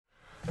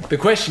The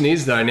question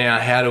is, though, now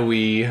how do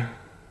we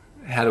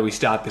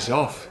start this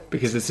off?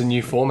 Because it's a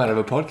new format of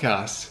a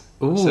podcast.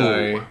 Ooh.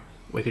 So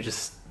We could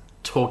just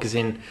talk as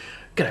in,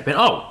 g'day Ben.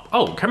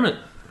 Oh,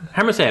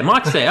 camera's there,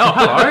 mic's there. Oh,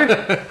 hello.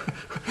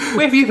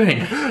 Where have you been?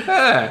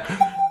 yeah.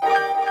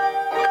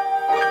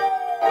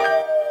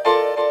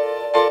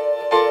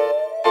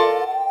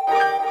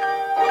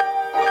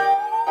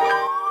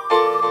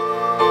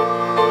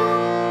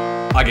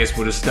 I guess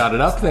we'll just start it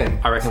up then.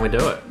 I reckon we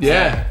do it.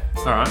 Yeah.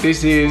 All right.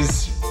 This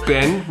is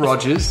Ben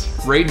Rogers,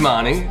 Reed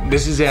Marnie.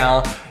 This is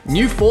our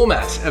new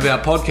format of our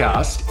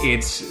podcast.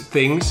 It's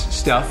things,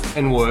 stuff,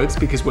 and words,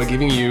 because we're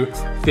giving you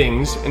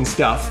things and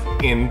stuff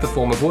in the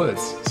form of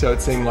words. So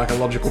it seemed like a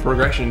logical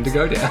progression to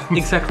go down.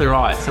 Exactly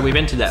right. So we've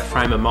entered that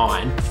frame of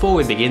mind. Before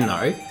we begin,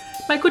 though,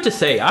 mate, good to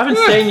see you. I haven't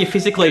seen you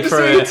physically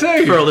for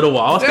a little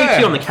while. I speak to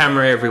you on the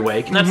camera every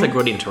week, and that's a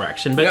good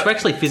interaction. But to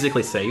actually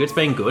physically see you, it's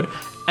been good.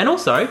 And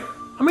also,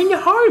 I mean,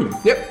 you're home.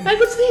 Yep. How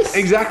good's this?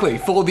 Exactly.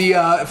 For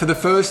the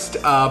first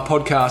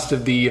podcast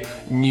of the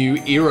new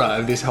era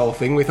of this whole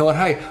thing, we thought,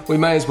 hey, we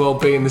may as well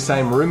be in the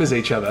same room as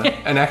each other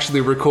and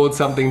actually record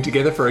something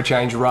together for a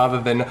change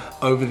rather than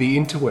over the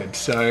interweb.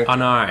 So I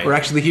know. We're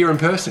actually here in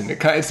person.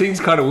 It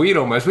seems kind of weird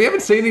almost. We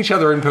haven't seen each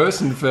other in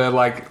person for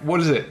like, what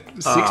is it,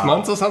 6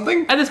 months or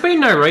something? And there's been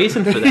no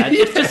reason for that.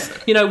 It's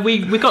just,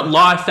 we got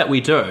life that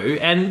we do,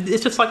 and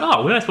it's just like,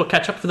 we might as well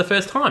catch up for the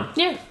first time.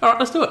 Yeah, all right,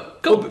 let's do it.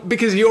 Cool. Well,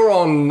 because you're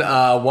on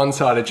one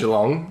side of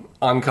Geelong,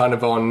 I'm kind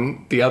of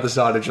on the other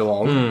side of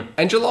Geelong,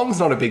 and Geelong's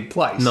not a big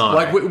place. No.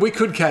 Like, we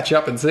could catch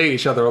up and see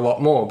each other a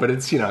lot more, but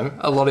it's,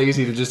 a lot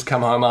easier to just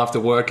come home after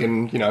work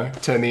and,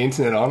 turn the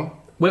internet on.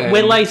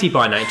 We're lazy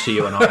by nature,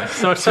 you and I.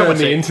 So it's so turn much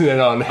the internet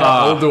on.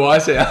 How old do I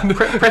sound?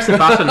 Press the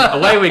button,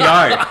 away we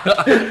go.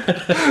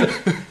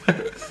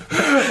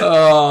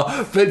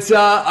 But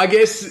I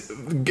guess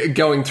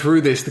going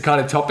through this, the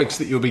kind of topics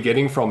that you'll be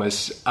getting from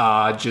us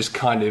are just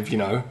kind of,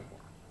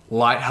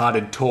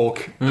 lighthearted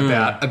talk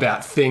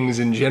about things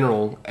in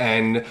general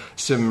and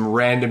some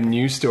random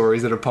news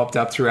stories that have popped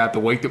up throughout the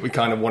week that we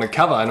kind of want to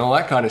cover and all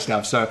that kind of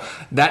stuff. So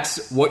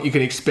that's what you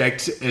can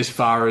expect as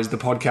far as the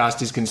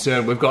podcast is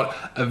concerned. We've got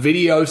a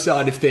video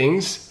side of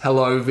things.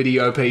 Hello,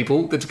 video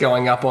people. That's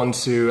going up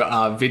onto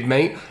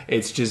VidMe.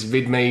 It's just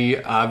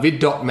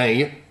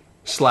vid.me/Ben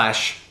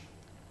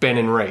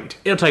and Reed.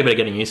 It'll take a bit of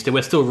getting used to.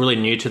 We're still really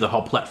new to the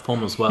whole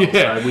platform as well,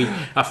 so we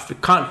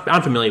are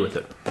unfamiliar with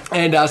it.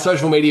 And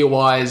social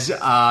media-wise,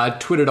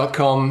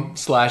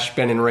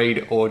 twitter.com/Ben and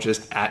Reed or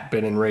just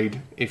 @Ben and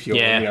Reed if you're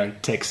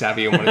tech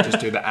savvy and want to just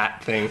do the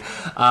 @ thing.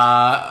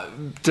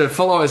 To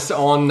follow us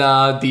on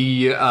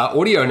the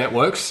audio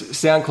networks,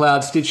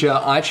 SoundCloud, Stitcher,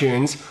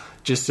 iTunes,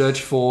 just search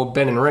for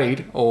Ben and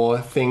Reed or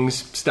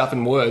things, stuff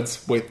and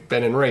words with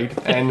Ben and Reed,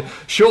 and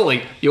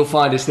surely you'll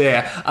find us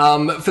there.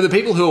 For the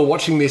people who are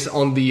watching this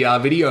on the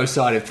video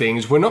side of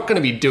things, we're not going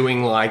to be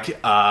doing like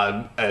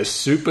a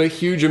super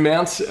huge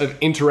amounts of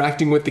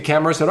interacting with the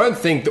camera, so I don't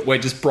think that we're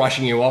just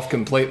brushing you off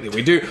completely.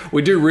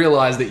 We do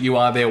realise that you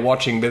are there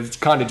watching, but it's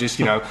kind of just,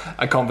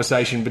 a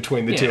conversation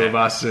between the two of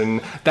us,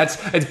 and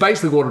it's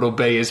basically what it'll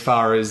be as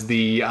far as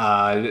the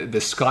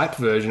Skype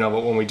version of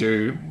it when we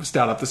do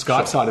start up the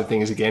Skype side of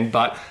things again.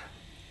 But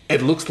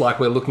it looks like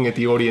we're looking at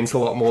the audience a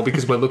lot more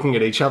because we're looking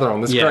at each other on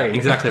the screen. Yeah,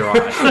 exactly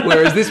right.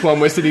 Whereas this one,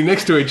 we're sitting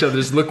next to each other,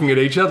 just looking at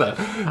each other.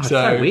 It's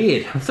so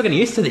weird. I'm still getting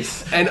used to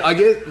this. And I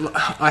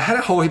had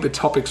a whole heap of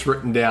topics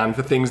written down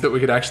for things that we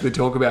could actually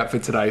talk about for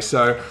today.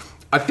 So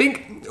I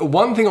think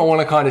one thing I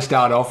want to kind of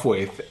start off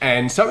with,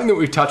 and something that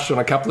we've touched on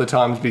a couple of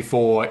times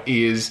before,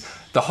 is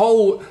the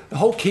whole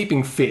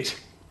keeping fit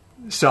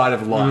side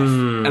of life.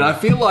 And I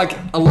feel like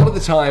a lot of the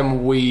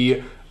time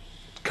we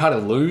kind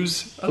of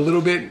lose a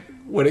little bit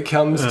when it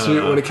comes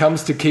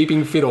to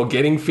keeping fit or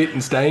getting fit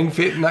and staying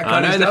fit and that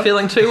kind of stuff. I know the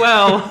feeling too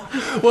well.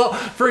 Well,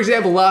 for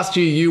example, last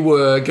year you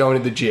were going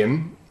to the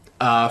gym.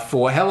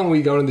 For how long were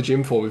you going to the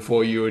gym for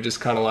before you were just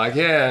kind of like,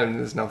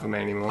 it's not for me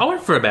anymore? I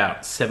went for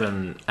about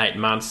 7-8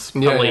 months,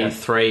 probably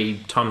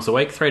 3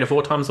 to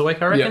 4 times a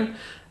week, I reckon. Yeah.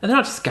 And then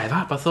I just gave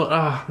up. I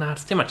thought,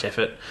 it's too much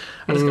effort.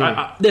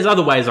 There's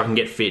other ways I can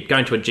get fit.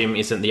 Going to a gym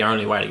isn't the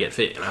only way to get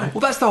fit,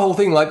 Well, that's the whole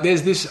thing. Like,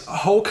 there's this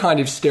whole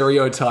kind of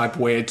stereotype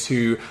where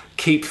to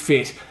keep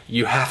fit,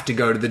 you have to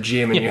go to the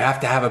gym and you have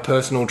to have a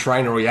personal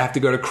trainer or you have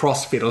to go to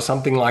CrossFit or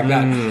something like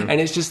that.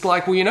 And it's just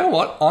like, well, you know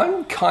what?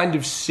 I'm kind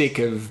of sick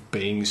of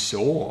being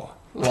sore.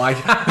 Like,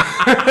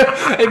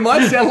 it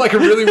might sound like a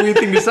really weird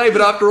thing to say,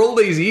 but after all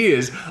these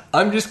years,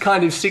 I'm just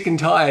kind of sick and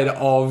tired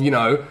of,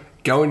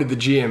 going to the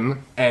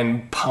gym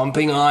and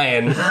pumping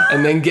iron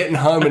and then getting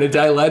home and a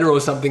day later or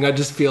something, I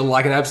just feel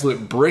like an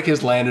absolute brick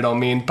has landed on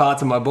me in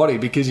parts of my body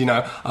because,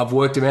 I've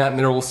worked them out and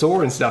they're all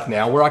sore and stuff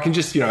now, where I can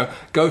just,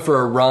 go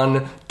for a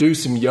run, do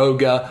some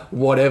yoga,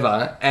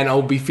 whatever, and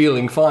I'll be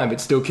feeling fine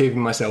but still keeping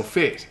myself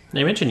fit.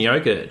 Now, you mentioned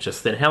yoga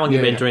just then. How long have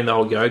you been doing the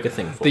whole yoga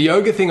thing for? The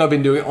yoga thing I've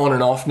been doing on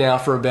and off now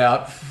for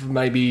about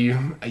maybe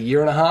a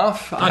year and a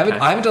half. Okay.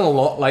 I haven't done a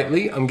lot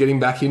lately. I'm getting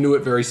back into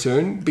it very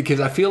soon because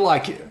I feel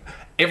like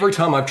every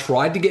time I've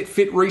tried to get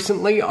fit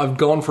recently, I've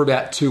gone for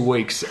about 2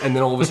 weeks, and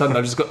then all of a sudden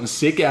I've just gotten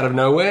sick out of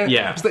nowhere.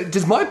 Yeah.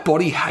 Does my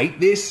body hate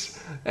this?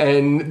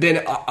 And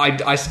then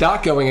I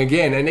start going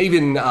again, and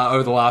even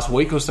over the last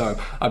week or so,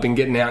 I've been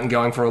getting out and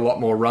going for a lot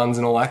more runs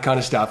and all that kind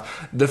of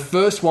stuff. The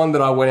first one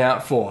that I went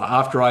out for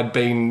after I'd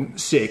been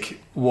sick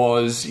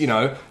was,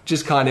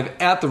 just kind of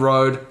out the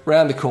road,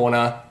 round the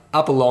corner,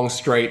 up a long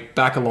street,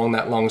 back along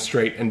that long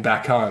street, and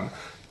back home.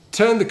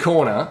 Turned the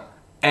corner,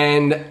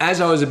 and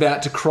as I was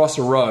about to cross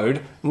a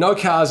road, no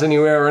cars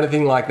anywhere or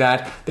anything like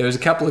that, there was a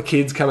couple of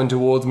kids coming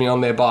towards me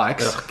on their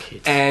bikes. Ugh,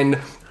 kids. And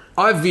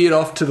I veered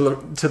off to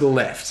the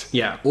left.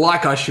 Yeah.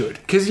 Like I should.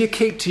 Because you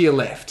keep to your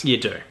left. You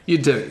do. You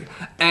do.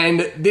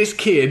 And this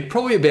kid,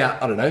 probably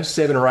about,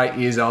 7 or 8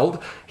 years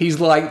old, he's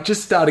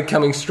just started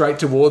coming straight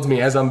towards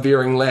me as I'm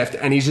veering left,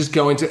 and he's just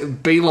going to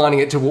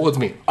beelining it towards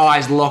me,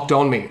 eyes locked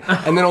on me.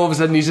 And then all of a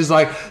sudden he's just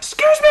like,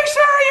 "Excuse me,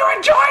 sir, are you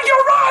enjoying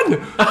your run?"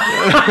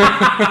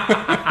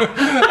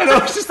 And I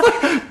was just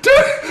like,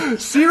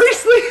 dude,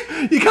 seriously?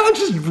 You can't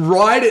just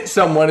ride at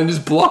someone and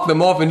just block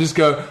them off and just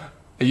go,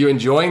 "Are you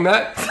enjoying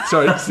that?"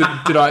 So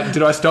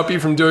did I stop you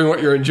from doing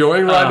what you're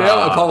enjoying right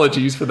now?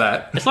 Apologies for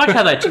that. It's like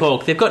how they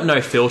talk. They've got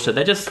no filter.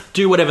 They just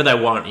do whatever they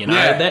want,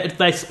 Yeah.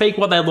 They speak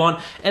what they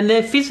want, and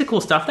their physical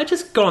stuff, they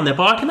just go on their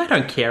bike and they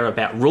don't care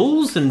about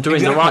rules and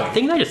doing the right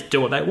thing. They just do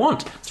what they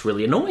want. It's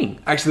really annoying.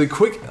 Actually,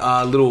 quick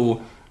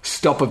little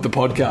stop of the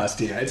podcast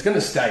here. It's going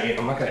to stay in.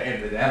 I'm not going to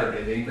edit it out or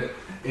anything, but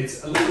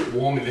it's a little bit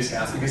warm in this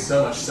house because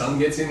so much sun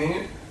gets in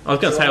here. I was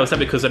going to say, was that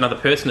because another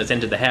person has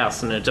entered the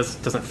house and it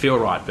just doesn't feel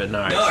right, but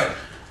no. No.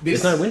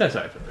 There's no windows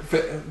open.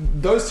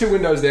 Those 2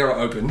 windows there are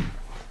open,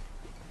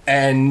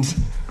 and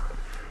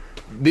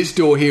this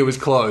door here was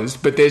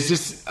closed, but there's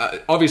just...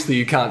 obviously,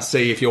 you can't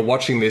see, if you're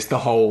watching this, the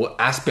whole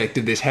aspect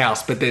of this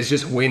house, but there's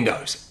just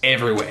windows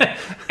everywhere.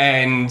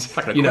 And, it's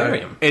like an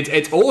aquarium.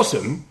 It's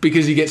awesome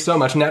because you get so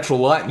much natural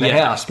light in the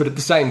house, but at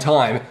the same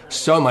time,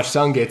 so much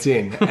sun gets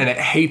in, and it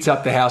heats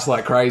up the house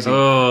like crazy,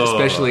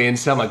 especially in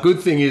summer. Good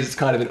thing is it's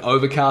kind of an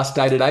overcast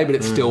day today, but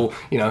it's still,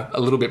 a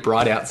little bit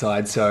bright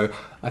outside, so...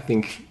 I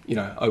think,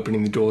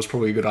 opening the door is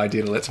probably a good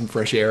idea to let some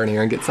fresh air in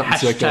here and get something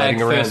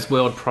circulating around. First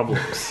world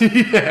problems.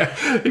 Yeah,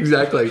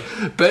 exactly.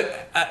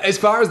 But as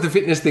far as the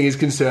fitness thing is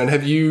concerned,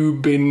 have you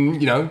been,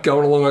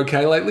 going along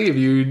okay lately? Have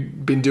you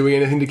been doing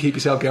anything to keep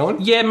yourself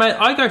going? Yeah, mate,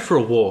 I go for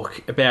a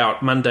walk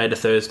about Monday to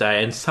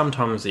Thursday and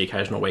sometimes the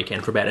occasional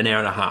weekend for about an hour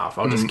and a half.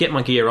 I'll just get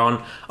my gear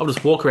on. I'll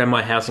just walk around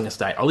my housing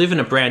estate. I live in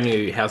a brand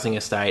new housing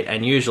estate,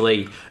 and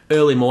usually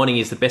early morning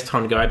is the best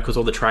time to go because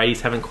all the tradies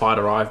haven't quite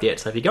arrived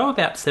yet. So if you go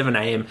about 7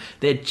 a.m,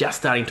 they're just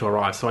starting to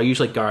arrive. So I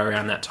usually go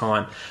around that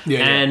time.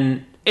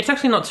 And it's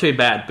actually not too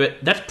bad, but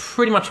that's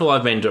pretty much all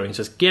I've been doing.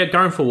 Just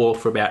going for a walk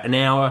for about an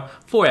hour,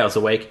 4 hours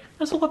a week.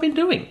 That's all I've been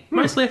doing.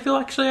 Mostly I feel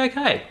actually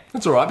okay.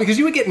 That's all right, because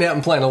you were getting out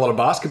and playing a lot of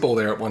basketball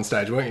there at one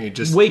stage, weren't you?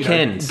 Just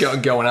weekends.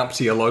 Going up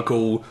to your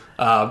local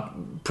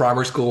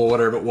primary school or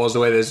whatever it was,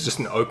 where there's just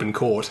an open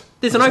court.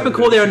 There's an open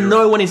court there and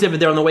no one is ever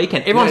there on the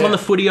weekend. Everyone's on the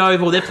footy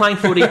oval, they're playing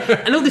footy,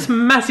 and all this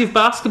massive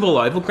basketball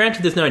oval.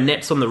 Granted, there's no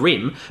nets on the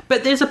rim,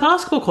 but there's a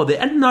basketball court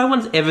there and no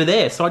one's ever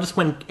there. So I just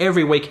went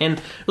every weekend.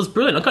 It was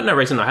brilliant. I've got no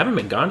reason I haven't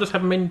been going, just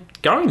haven't been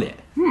going there.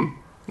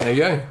 There you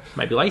go.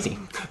 Maybe lazy.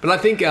 But I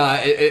think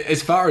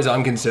as far as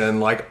I'm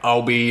concerned,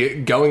 I'll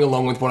be going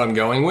along with what I'm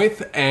going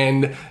with,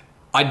 and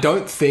I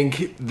don't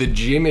think the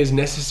gym is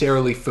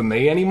necessarily for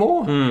me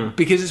anymore,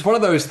 because it's one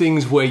of those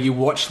things where you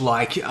watch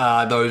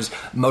those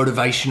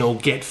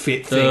motivational get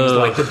fit things,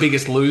 like The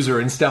Biggest Loser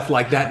and stuff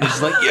like that, and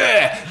it's like,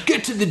 yeah,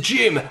 get to the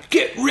gym,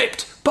 get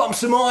ripped, pump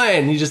some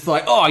iron. You're just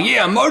like, oh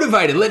yeah, I'm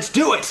motivated, let's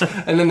do it.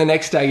 And then the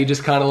next day you're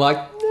just kind of like,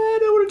 nah, I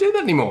don't want to do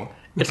that anymore.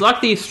 It's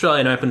like the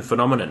Australian Open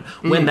phenomenon.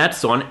 When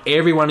that's on,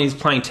 everyone is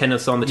playing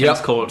tennis on the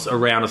tennis courts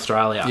around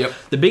Australia.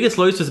 The Biggest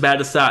Loser is about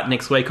to start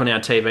next week on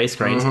our TV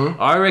screens.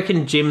 I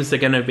reckon gyms are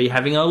going to be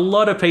having a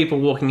lot of people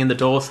walking in the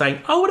door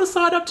saying, I want to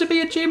sign up to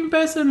be a gym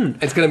person.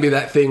 It's going to be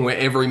that thing where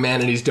every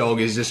man and his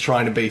dog is just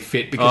trying to be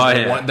fit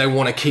because they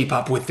want to keep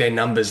up with their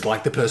numbers,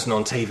 like the person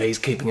on TV is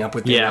keeping up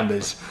with their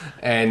numbers.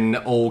 And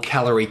all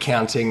calorie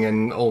counting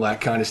and all that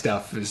kind of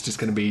stuff is just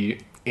going to be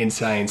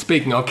insane.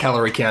 Speaking of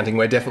calorie counting,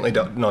 we're definitely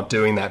not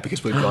doing that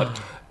because we've got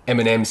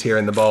M&Ms here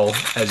in the bowl,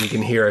 as you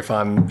can hear if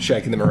I'm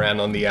shaking them around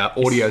on the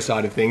audio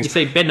side of things. You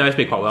see, Ben knows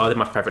me quite well. They're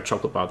my favourite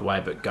chocolate, by the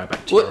way, but go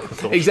back to your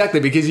thoughts. Exactly,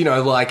 because,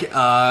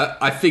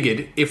 I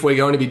figured if we're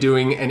going to be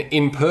doing an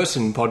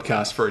in-person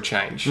podcast for a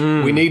change,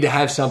 we need to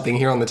have something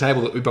here on the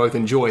table that we both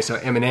enjoy, so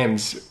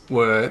M&Ms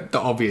were the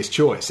obvious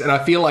choice. And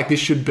I feel like this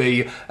should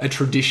be a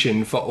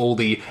tradition for all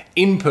the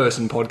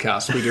in-person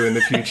podcasts we do in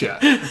the future.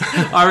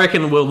 I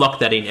reckon we'll lock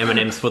that in,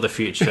 M&Ms for the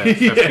future,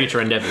 for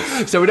future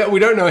endeavours. So we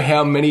don't know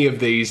how many of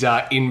these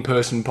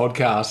in-person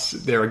podcasts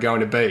there are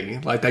going to be.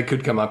 They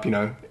could come up,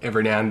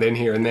 every now and then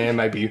here and there,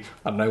 maybe,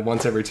 I don't know,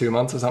 once every 2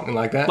 months or something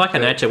like that. Like a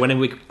nature, when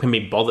we can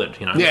be bothered,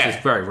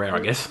 It's very rare, I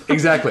guess.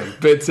 Exactly.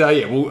 But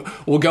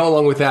we'll go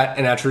along with that,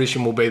 and our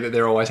tradition will be that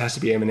there always has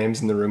to be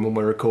M&Ms in the room when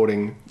we're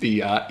recording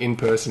the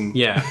in-person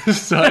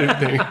side of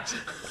things.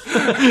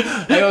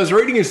 Hey, I was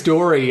reading a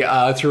story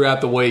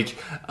throughout the week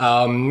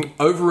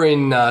over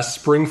in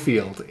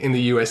Springfield in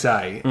the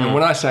USA, and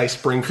when I say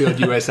Springfield,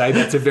 USA,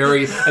 that's a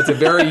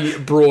very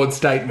broad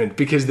statement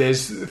because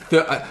there's.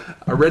 I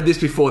read this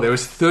before. There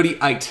was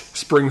 38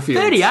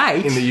 Springfields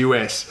 38? in the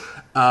US.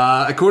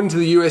 According to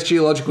the US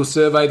Geological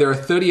Survey, there are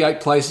 38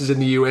 places in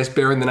the US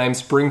bearing the name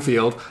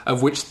Springfield,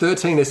 of which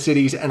 13 are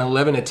cities and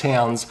 11 are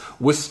towns.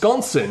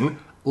 Wisconsin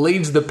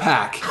leads the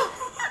pack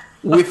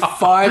with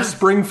 5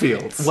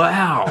 Springfields.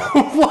 Wow.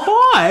 5?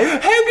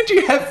 How could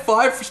you have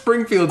 5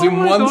 Springfields in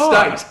one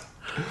state?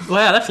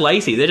 Wow, that's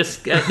lazy. They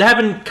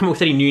haven't come up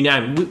with any new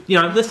name.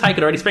 Let's take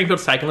it already.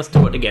 Springfield's taken. Let's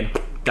do it again.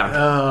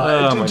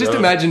 Done. Just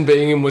imagine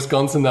being in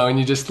Wisconsin though, and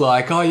you're just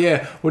like, oh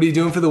yeah, what are you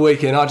doing for the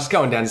weekend? Oh, just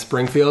going down to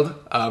Springfield.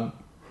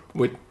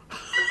 Which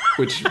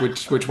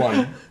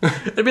one?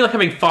 It'd be like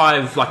having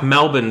 5 like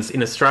Melbournes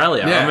in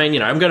Australia. Yeah. I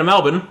mean, I'm going to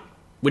Melbourne.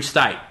 Which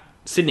state?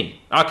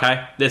 Sydney.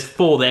 Okay, there's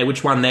 4 there.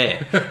 Which one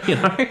there?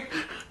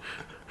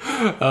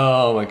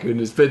 Oh my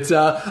goodness! But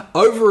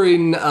over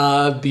in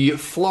the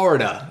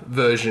Florida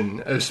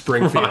version of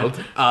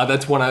Springfield,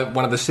 that's one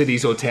of the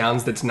cities or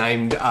towns that's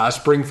named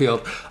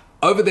Springfield.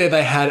 Over there,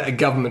 they had a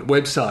government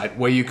website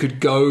where you could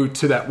go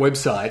to that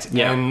website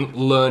and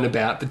learn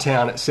about the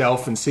town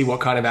itself and see what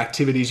kind of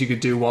activities you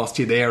could do whilst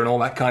you're there and all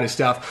that kind of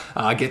stuff.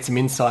 Get some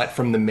insight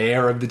from the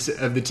mayor of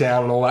the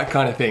town and all that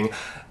kind of thing.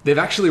 They've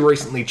actually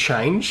recently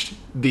changed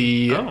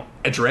the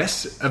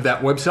address of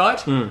that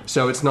website.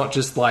 So it's not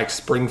just like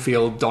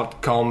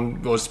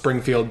springfield.com or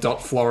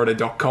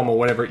springfield.florida.com or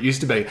whatever it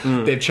used to be.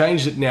 They've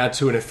changed it now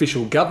to an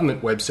official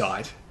government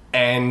website,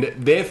 and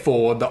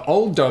therefore the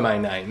old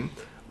domain name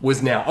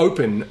was now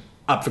open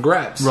up for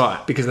grabs.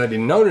 Right. Because they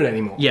didn't own it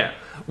anymore. Yeah.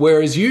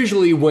 Whereas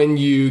usually when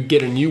you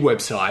get a new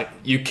website,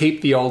 you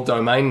keep the old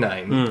domain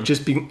name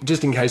just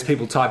in case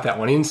people type that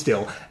one in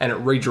still, and it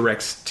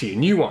redirects to your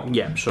new one.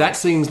 Yeah, sure. That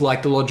seems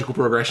like the logical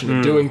progression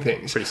of doing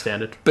things. Pretty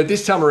standard. But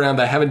this time around,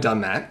 they haven't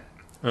done that.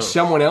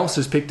 Someone else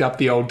has picked up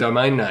the old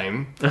domain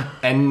name,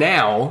 and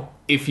now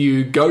if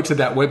you go to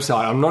that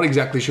website, I'm not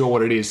exactly sure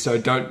what it is, so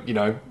don't,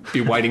 be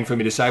waiting for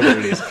me to say what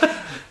it is.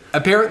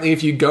 Apparently,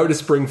 if you go to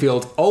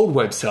Springfield's old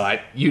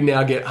website, you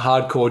now get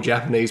hardcore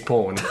Japanese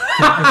porn. So,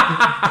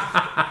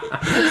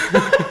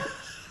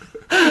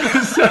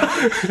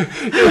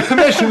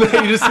 imagine that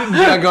you're just sitting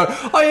down going,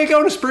 oh, you're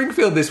going to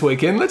Springfield this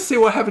weekend. Let's see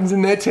what happens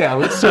in their town.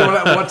 Let's see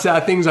what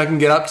things I can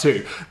get up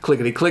to.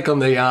 Clickety-click on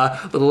the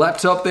little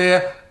laptop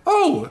there.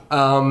 Oh,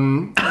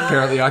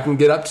 apparently I can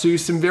get up to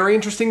some very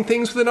interesting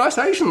things with a nice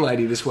Asian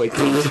lady this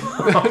weekend.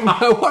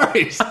 No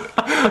worries.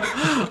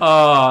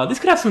 This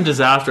could have some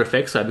disaster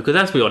effects, though, because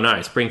as we all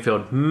know,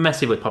 Springfield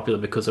massively popular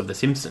because of The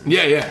Simpsons.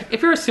 Yeah.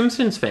 If you're a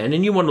Simpsons fan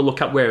and you want to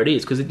look up where it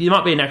is, because there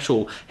might be an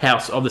actual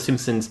house of The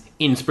Simpsons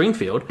in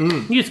Springfield,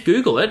 you just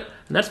Google it,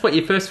 and that's what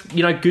your first,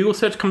 Google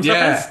search comes up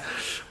as.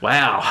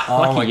 Wow,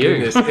 oh lucky you.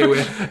 Goodness.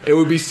 It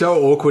would be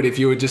so awkward if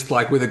you were just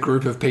like with a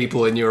group of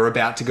people and you're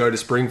about to go to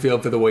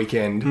Springfield for the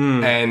weekend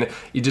and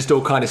you just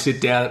all kind of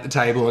sit down at the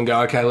table and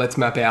go, okay, let's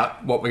map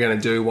out what we're going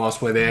to do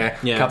whilst we're there.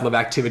 A couple of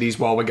activities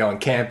while we're going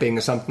camping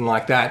or something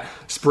like that.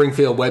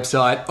 Springfield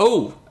website.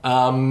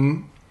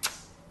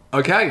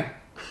 Okay.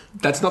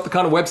 That's not the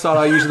kind of website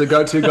I usually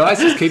go to, guys.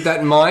 Just keep that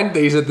in mind.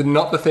 These are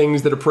not the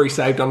things that are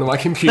pre-saved onto my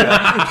computer.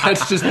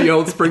 That's just the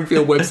old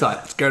Springfield website.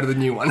 Let's go to the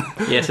new one.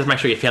 Yeah, so make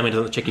sure your family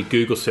doesn't check your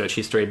Google search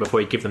history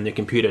before you give them their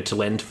computer to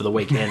lend for the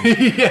weekend.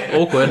 Yeah.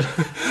 Awkward.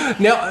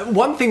 Now,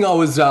 one thing I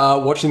was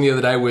watching the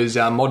other day was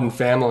Modern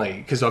Family,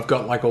 because I've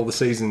got like all the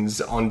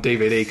seasons on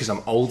DVD because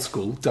I'm old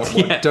school.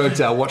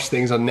 Don't watch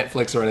things on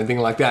Netflix or anything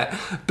like that.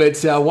 But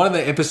one of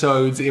the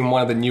episodes in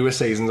one of the newer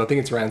seasons, I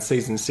think it's around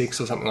season 6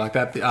 or something like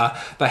that,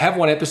 they have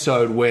one episode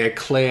where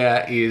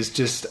Claire is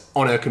just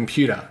on her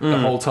computer the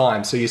whole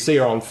time. So you see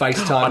her on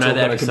FaceTime talking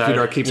on her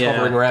computer. It keeps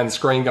hovering around the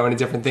screen, going to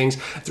different things.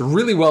 It's a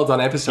really well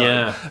done episode.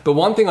 Yeah. But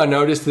one thing I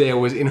noticed there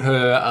was in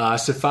her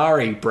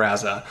Safari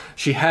browser,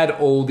 she had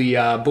all the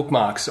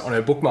bookmarks on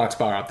her bookmarks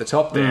bar up the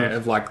top there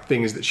of like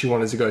things that she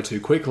wanted to go to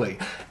quickly.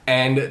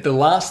 And the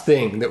last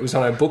thing that was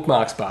on her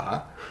bookmarks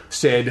bar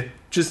said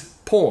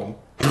just porn.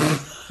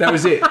 That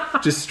was it.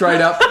 Just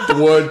straight up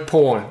the word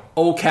porn.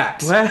 All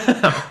caps. Wow.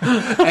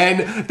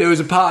 And there was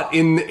a part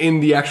in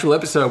the actual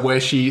episode where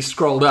she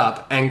scrolled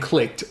up and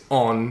clicked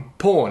on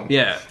porn.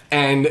 Yeah.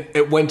 And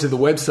it went to the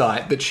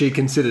website that she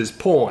considers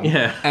porn.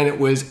 Yeah. And it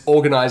was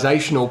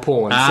organisational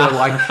porn. So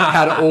like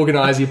how to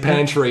organise your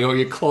pantry or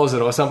your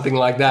closet or something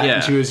like that. Yeah.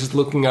 And she was just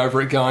looking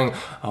over it going,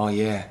 oh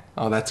yeah,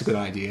 oh that's a good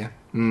idea.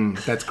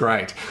 That's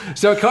great.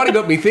 So it kind of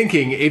got me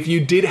thinking, if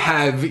you did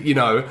have,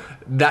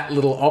 that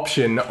little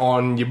option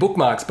on your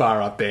bookmarks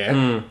bar up there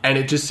and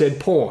it just said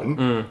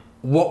porn,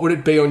 what would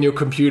it be on your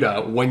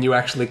computer when you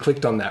actually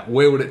clicked on that?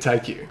 Where would it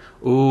take you?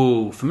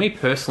 Ooh, for me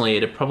personally,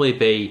 it'd probably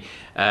be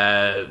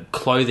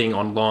clothing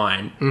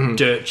online,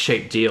 dirt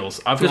cheap deals.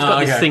 I've just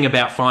got this thing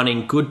about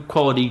finding good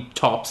quality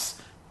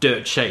tops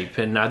dirt cheap,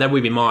 and that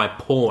would be my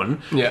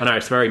porn. Yeah. I know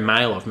it's very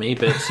male of me,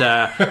 but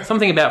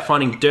something about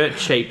finding dirt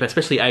cheap,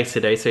 especially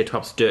AC/DC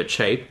tops dirt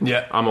cheap,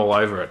 yeah, I'm all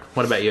over it.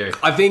 What about you?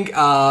 I think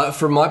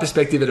from my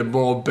perspective, it'd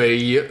more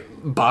be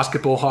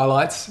basketball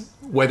highlights,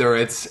 whether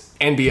it's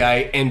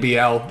NBA,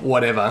 NBL,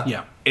 whatever.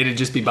 Yeah. It'd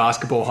just be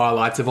basketball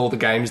highlights of all the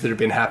games that have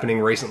been happening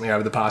recently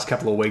over the past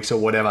couple of weeks or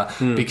whatever.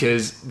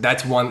 Because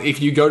that's one...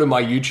 If you go to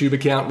my YouTube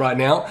account right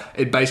now,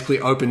 it basically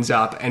opens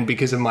up, and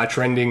because of my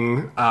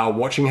trending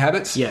watching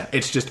habits,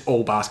 it's just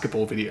all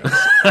basketball videos.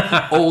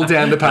 All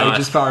down the page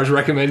as far as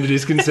recommended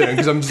is concerned,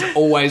 because I'm just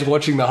always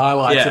watching the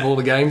highlights of all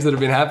the games that have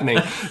been happening.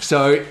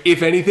 So,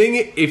 if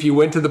anything, if you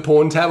went to the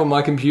porn tab on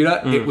my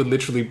computer, it would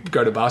literally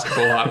go to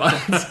basketball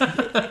highlights.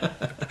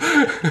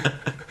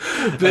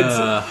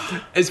 But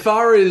as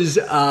far as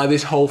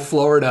this whole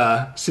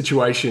Florida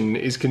situation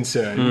is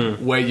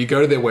concerned, where you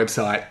go to their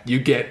website, you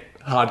get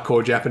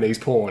hardcore Japanese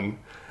porn,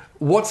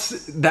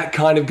 what's that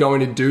kind of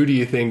going to do, do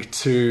you think,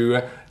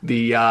 to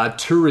the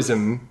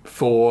tourism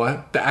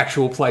for the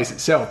actual place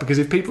itself? Because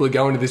if people are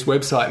going to this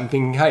website and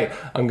thinking, hey,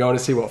 I'm going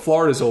to see what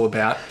Florida's all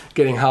about,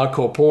 getting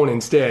hardcore porn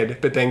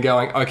instead, but then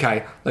going,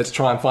 okay, let's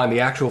try and find the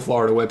actual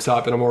Florida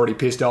website, but I'm already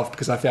pissed off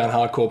because I found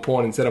hardcore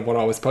porn instead of what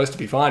I was supposed to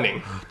be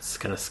finding. It's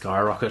going to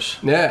skyrocket.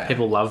 Yeah.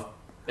 People love...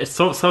 It's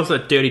sort of a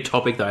dirty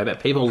topic, though, but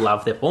people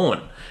love their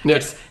porn. Yeah.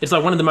 It's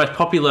like one of the most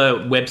popular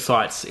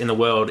websites in the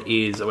world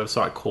is a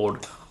website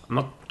called...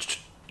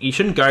 You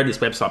shouldn't go to this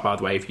website, by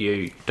the way, if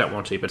you don't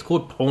want to, but it's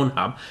called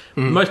Pornhub.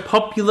 The most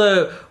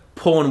popular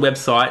porn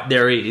website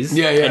there is,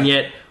 and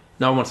yet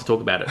no one wants to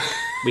talk about it.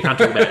 We can't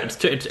talk about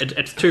it.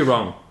 It's too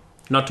wrong.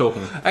 Not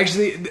talking.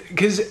 Actually,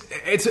 because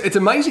it's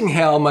amazing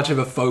how much of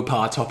a faux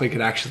pas topic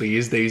it actually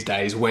is these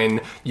days, when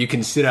you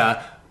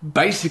consider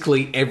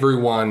basically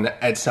everyone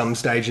at some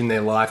stage in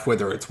their life,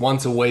 whether it's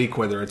once a week,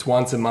 whether it's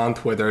once a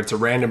month, whether it's a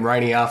random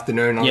rainy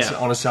afternoon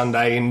on a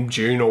Sunday in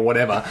June or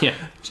whatever. Yeah.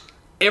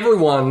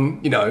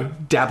 Everyone,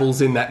 dabbles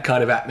in that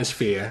kind of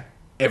atmosphere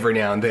every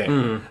now and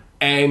then.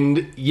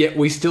 And yet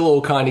we still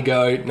all kind of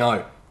go,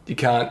 no, you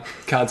can't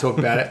talk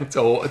about it. It's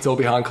all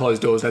behind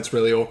closed doors. That's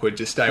really awkward.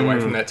 Just stay away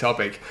from that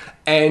topic.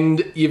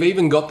 And you've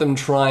even got them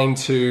trying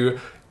to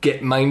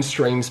get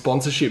mainstream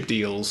sponsorship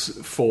deals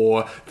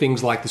for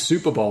things like the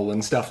Super Bowl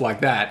and stuff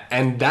like that.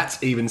 And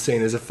that's even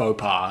seen as a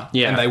faux pas.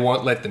 Yeah. And they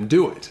won't let them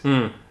do it.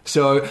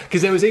 So,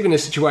 because there was even a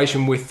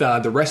situation with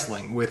the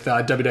wrestling, with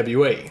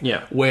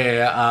WWE,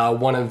 where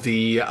one of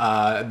the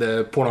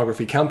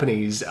pornography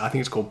companies, I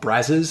think it's called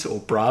Brazzers or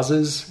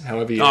Brazzers,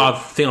 however you... I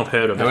think I've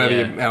heard of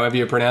it, however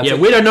you pronounce it.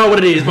 Yeah, we don't know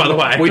what it is, by the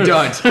way. We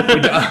don't.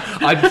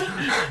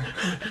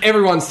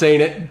 Everyone's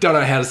seen it, don't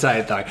know how to say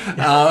it, though.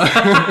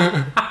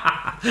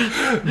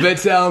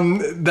 But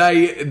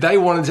they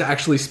wanted to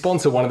actually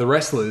sponsor one of the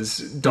wrestlers,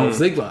 Dolph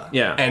Ziggler.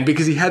 Yeah. And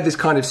because he had this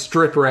kind of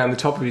strip around the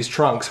top of his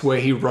trunks where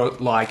he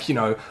wrote,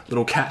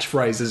 little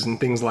catchphrases and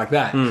things like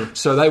that.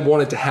 So they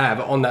wanted to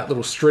have, on that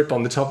little strip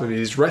on the top of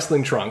his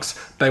wrestling trunks,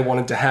 they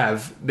wanted to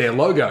have their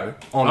logo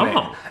on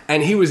there.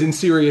 And he was in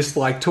serious,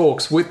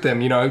 talks with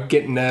them,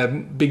 getting a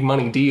big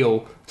money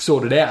deal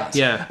sorted out.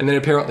 Yeah. And then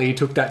apparently he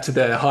took that to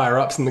the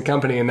higher-ups in the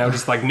company, and they were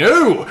just like,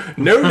 no,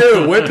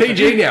 we're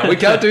PG now. We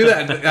can't do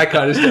that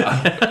kind of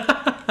stuff.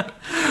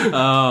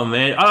 Oh,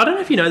 man. I don't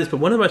know if you know this,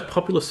 but one of the most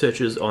popular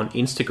searches on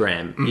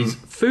Instagram is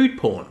food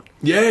porn.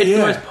 It's the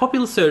most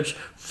popular search,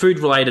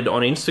 food-related,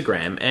 on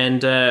Instagram,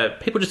 and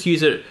people just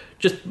use it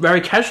just very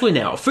casually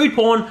now. Food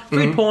porn.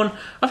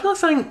 I feel like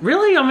saying,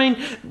 really? I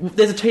mean,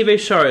 there's a TV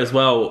show as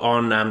well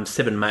on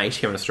 7 Mate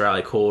here in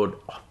Australia called...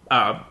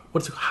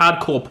 what's it,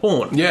 hardcore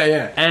porn.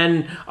 Yeah.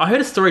 And I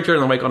heard a story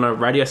during the week on a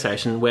radio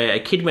station where a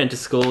kid went to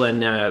school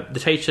and the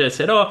teacher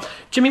said, "Oh,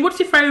 Jimmy, what's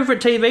your favourite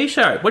TV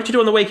show? What did you do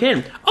on the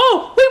weekend?"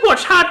 "Oh, we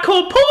watch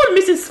hardcore porn,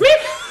 Mrs.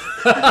 Smith."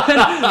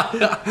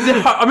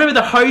 I remember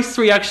the host's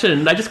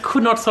reaction. They just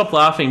could not stop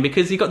laughing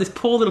because you got this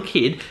poor little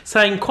kid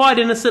saying quite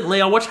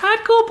innocently, "I watch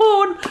hardcore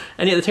porn,"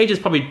 and yet the teacher's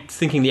probably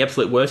thinking the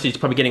absolute worst. He's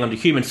probably getting onto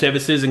human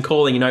services and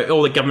calling,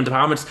 all the government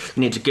departments.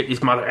 "You need to get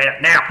this mother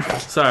out now."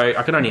 So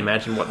I can only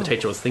imagine what the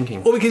teacher was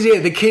thinking. Well, because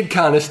the kid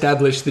can't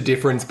establish the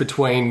difference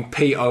between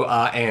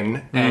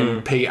PORN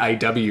and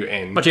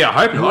PAWN. But I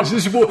hope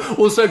not.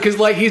 Also, because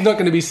he's not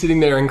going to be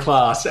sitting there in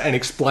class and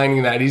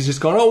explaining that. He's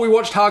just gone, "Oh, we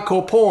watched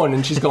hardcore porn,"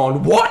 and she's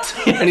gone, "What?"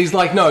 And he's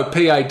like, "No,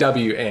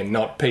 PAWN,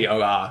 not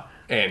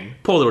PORN."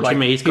 Poor little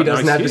Jimmy, he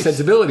doesn't have the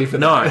sensibility for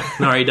that.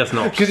 No, he does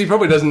not. Because he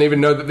probably doesn't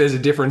even know that there's a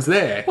difference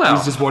there. Well,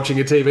 he's just watching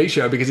a TV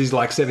show because he's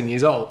 7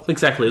 years old.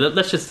 Exactly.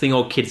 Let's just think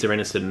all kids are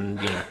innocent,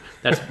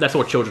 and that's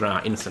what children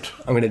are, innocent.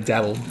 I'm going to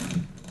dabble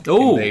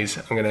in these.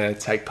 I'm going to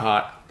take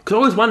part. Because I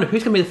always wonder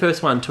who's going to be the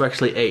first one to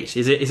actually eat.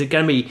 Is it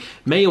going to be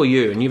me or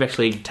you? And you've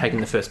actually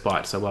taken the first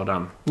bite, so well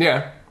done.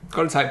 Yeah,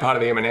 got to take part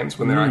of the M&Ms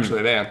when they're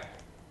actually there.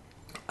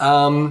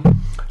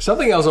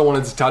 Something else I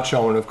wanted to touch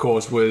on, of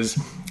course, was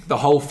the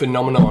whole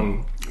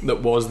phenomenon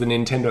that was the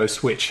Nintendo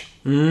Switch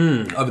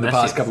over the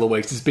past couple of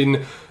weeks. It's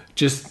been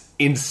just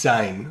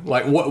insane.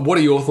 What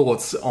are your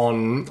thoughts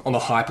on the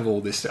hype of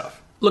all this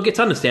stuff? Look, it's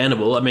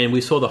understandable. I mean,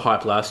 we saw the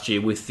hype last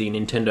year with the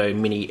Nintendo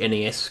Mini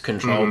NES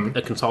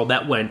console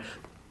that went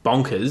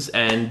bonkers,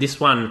 and this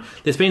one,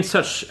 there's been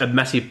such a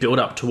massive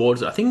build-up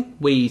towards it. I think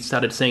we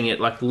started seeing it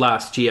like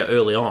last year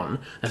early on,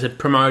 as it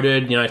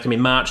promoted, it's going to be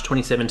March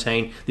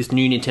 2017, this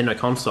new Nintendo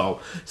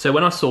console. So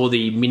when I saw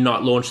the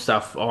midnight launch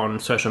stuff on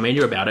social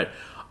media about it,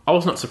 I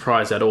was not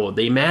surprised at all.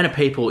 The amount of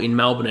people in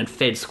Melbourne and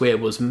Fed Square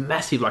was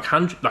massive, like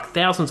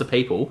thousands of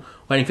people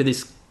waiting for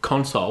this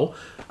console.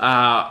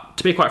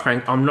 To be quite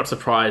frank, I'm not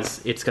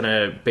surprised it's going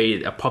to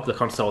be a popular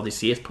console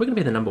this year. It's probably going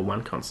to be the number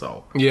one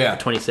console. Yeah.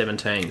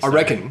 2017. I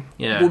reckon.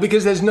 Yeah. Well,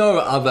 because there's no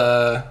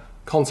other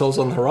consoles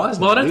on the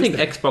horizon. Well, I don't think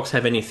Xbox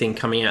have anything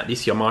coming out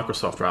this year,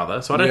 Microsoft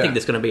rather, so I don't think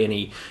there's going to be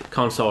any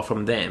console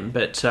from them.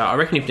 But I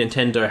reckon if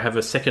Nintendo have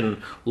a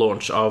second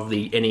launch of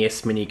the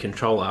NES Mini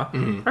controller, I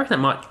reckon that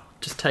might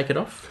just take it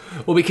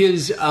off. Well,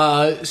 because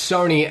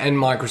Sony and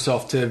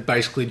Microsoft have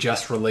basically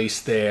just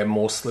released their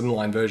more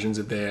slimline versions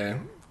of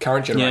their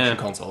current generation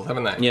consoles,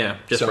 haven't they? Yeah,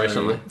 just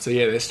recently. So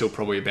yeah, they're still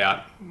probably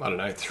about,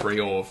 3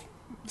 or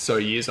so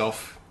years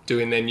off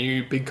doing their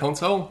new big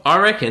console. I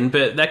reckon,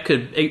 but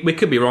we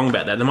could be wrong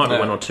about that. There might be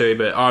 1 or 2,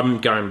 but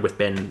I'm going with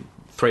Ben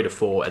 3 to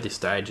 4 at this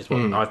stage is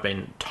what I've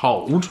been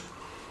told.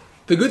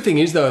 The good thing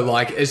is, though,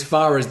 as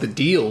far as the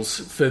deals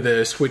for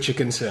the Switch are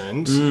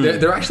concerned,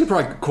 they're actually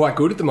quite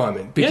good at the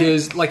moment.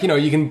 Because,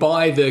 you can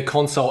buy the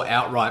console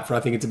outright for, I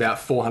think it's about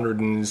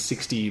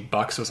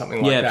 $460 or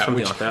something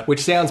like that. Which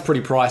sounds pretty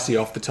pricey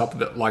off the top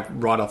of it,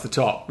 right off the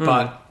top.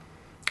 But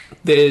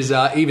there's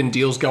even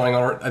deals going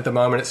on at the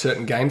moment at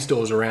certain game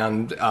stores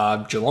around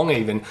Geelong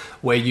even,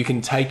 where you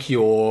can take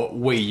your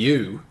Wii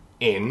U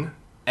in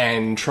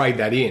and trade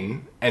that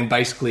in and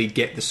basically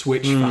get the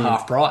Switch for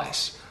half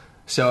price.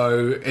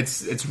 So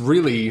it's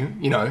really,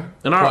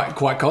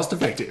 quite cost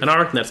effective. And I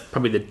reckon that's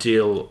probably the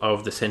deal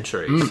of the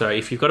century. So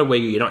if you've got a Wii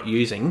U you're not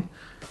using,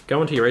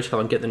 go into your retailer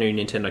and get the new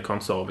Nintendo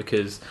console,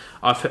 because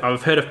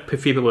I've heard of a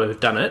few people who have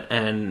done it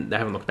and they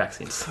haven't looked back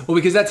since. Well,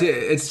 because that's it.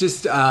 It's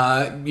just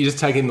you just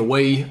take in the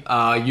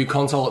Wii U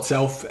console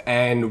itself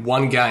and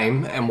one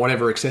game and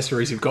whatever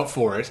accessories you've got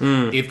for it.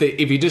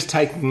 If you're just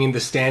taking in the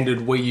standard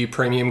Wii U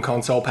premium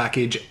console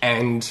package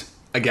and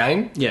a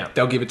game,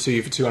 they'll give it to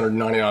you for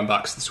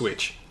 $299, the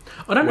Switch.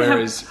 I don't know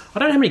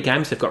how many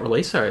games they've got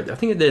released. So I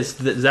think there's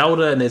the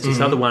Zelda and there's this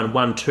other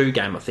 1-2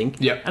 game, I think.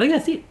 Yeah. I think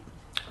that's it.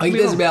 I think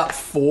there's about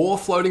 4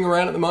 floating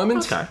around at the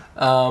moment. Okay.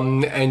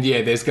 And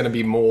there's going to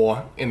be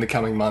more in the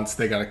coming months.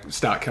 They're going to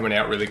start coming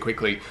out really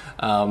quickly.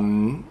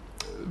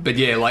 But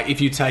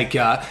if you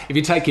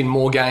take in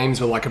more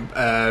games or like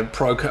a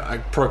pro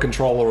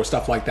controller or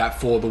stuff like that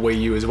for the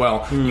Wii U as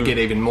well, you get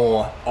even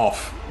more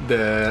off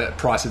the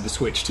price of the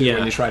Switch too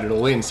when you trade it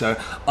all in. So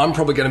I'm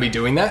probably going to be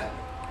doing that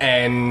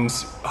and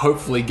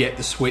hopefully get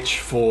the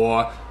Switch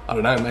for, I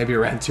don't know, maybe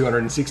around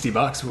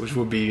 $260, which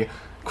would be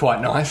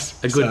quite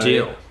nice. A good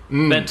deal.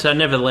 But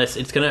nevertheless,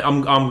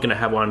 I'm going to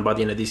have one by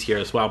the end of this year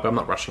as well, but I'm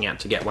not rushing out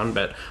to get one,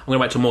 but I'm going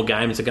to wait till more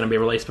games are going to be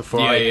released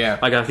before I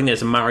think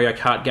there's a Mario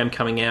Kart game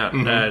coming out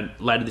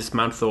later this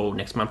month or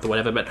next month or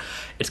whatever, but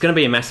it's going to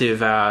be a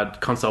massive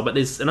console. But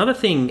there's another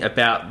thing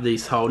about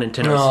this whole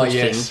Nintendo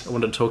Switch thing I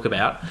wanted to talk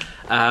about.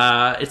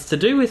 It's to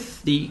do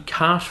with the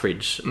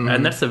cartridge,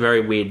 and that's a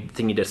very weird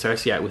thing you'd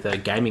associate with a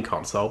gaming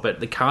console, but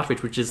the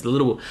cartridge, which is the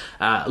little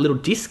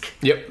disc,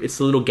 it's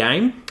a little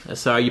game,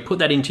 so you put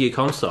that into your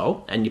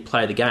console and you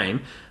play the game.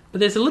 But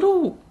there's a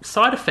little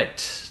side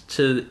effect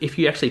to if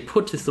you actually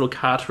put this little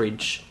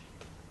cartridge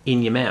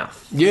in your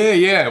mouth.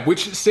 Yeah,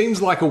 which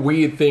seems like a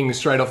weird thing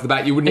straight off the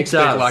bat. You wouldn't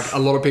expect a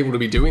lot of people to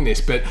be doing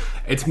this, but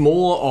it's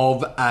more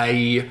of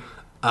a,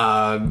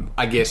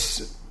 I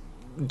guess,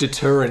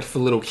 deterrent for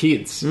little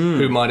kids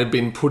who might have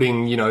been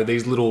putting,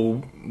 these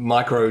little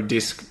micro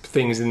disc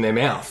things in their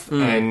mouth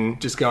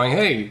and just going,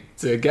 hey,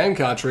 it's a game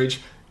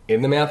cartridge,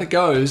 in the mouth it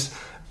goes.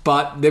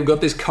 But they've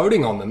got this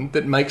coating on them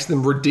that makes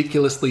them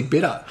ridiculously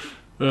bitter.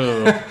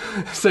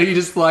 So you're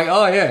just like,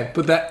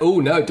 put that.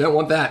 Oh, no, don't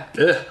want that.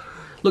 Ugh.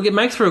 Look, it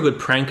makes for a good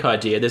prank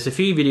idea. There's a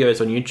few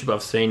videos on YouTube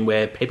I've seen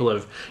where people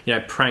have,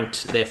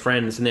 pranked their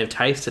friends and they've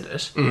tasted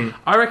it.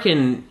 I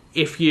reckon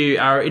if you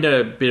are in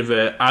a bit of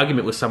an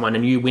argument with someone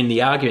and you win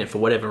the argument for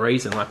whatever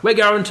reason, like, we're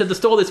going to the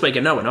store this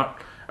weekend. No, we're not.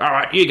 All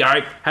right, you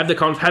go. Have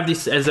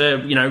this as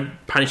a,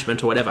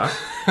 punishment or whatever.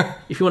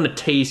 If you want to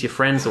tease your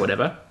friends or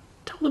whatever,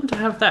 tell them to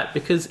have that,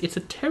 because it's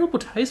a terrible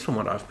taste from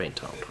what I've been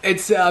told.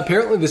 It's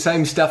apparently the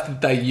same stuff that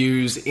they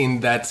use in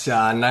that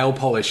nail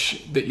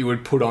polish that you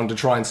would put on to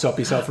try and stop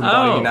yourself from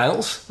biting your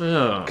nails.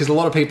 Because a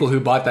lot of people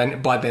who bite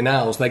their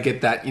nails, they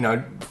get that,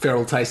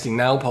 feral tasting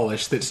nail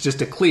polish that's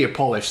just a clear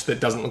polish that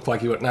doesn't look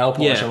like you got nail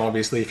polish on,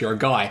 obviously, if you're a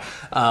guy.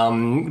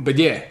 But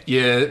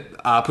you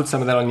put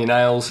some of that on your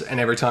nails, and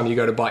every time you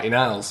go to bite your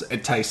nails,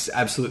 it tastes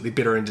absolutely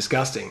bitter and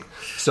disgusting.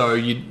 So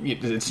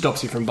it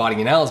stops you from biting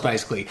your nails,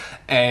 basically.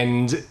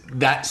 And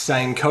that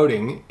same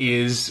coating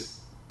is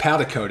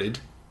powder coated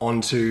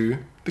onto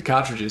the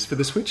cartridges for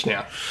the Switch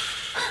now.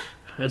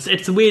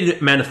 It's a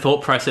weird amount of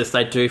thought process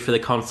they do for the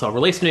console.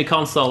 Release a new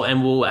console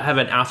and we'll have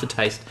an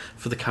aftertaste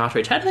for the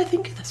cartridge. How do they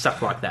think of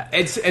stuff like that?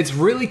 It's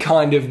really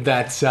kind of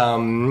that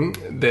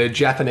the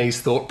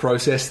Japanese thought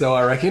process, though.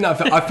 I reckon.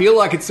 I feel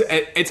like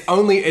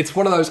it's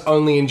one of those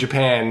only in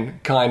Japan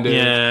kind of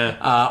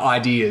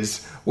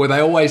ideas where they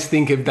always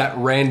think of that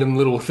random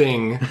little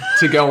thing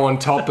to go on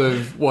top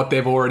of what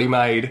they've already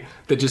made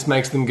that just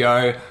makes them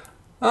go,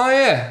 oh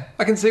yeah,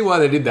 I can see why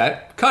they did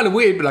that. Kind of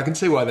weird, but I can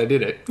see why they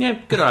did it. Yeah,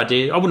 good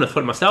idea. I wouldn't have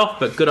thought it myself,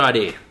 but good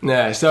idea.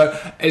 Yeah, so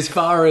as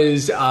far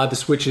as the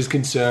Switch is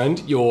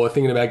concerned, you're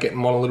thinking about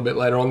getting one a little bit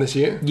later on this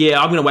year? Yeah,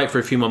 I'm going to wait for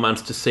a few more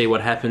months to see what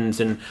happens.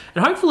 And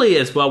hopefully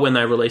as well when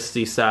they release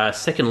this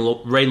second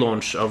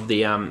relaunch of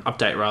the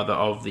update, rather,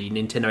 of the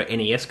Nintendo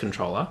NES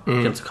controller,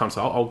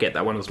 console, I'll get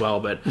that one as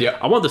well. But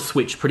I want the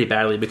Switch pretty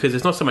badly because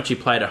there's not so much you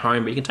play it at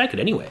home, but you can take it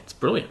anywhere. It's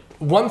brilliant.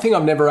 One thing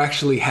I've never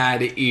actually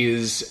had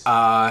is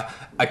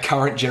a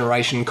current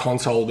generation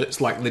console that's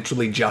like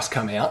literally just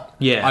come out.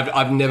 Yeah.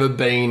 I've never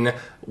been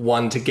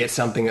one to get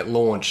something at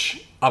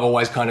launch. I've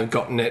always kind of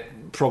gotten it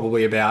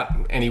probably about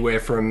anywhere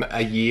from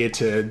a year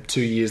to 2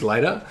 years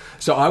later.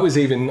 So I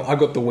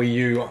got the Wii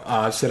U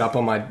set up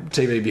on my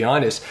TV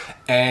behind us,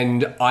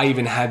 and I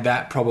even had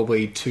that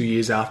probably 2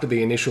 years after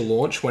the initial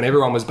launch when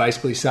everyone was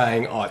basically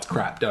saying, oh, it's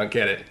crap, don't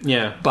get it.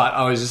 Yeah. But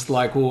I was just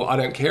like, well, I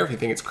don't care if you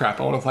think it's crap,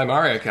 I want to play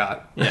Mario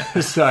Kart. Yeah.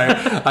 So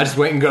I just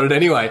went and got it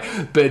anyway.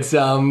 But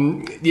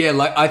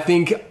I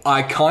think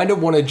I kind of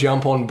want to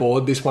jump on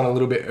board this one a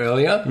little bit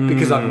earlier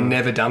because I've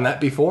never done that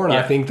before, and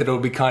I think that it'll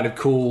be kind of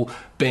cool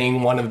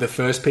being one of the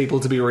first people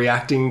to be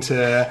reacting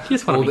to... You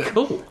just want to be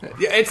cool.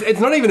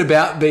 It's not even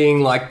about being,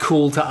 like,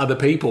 cool to other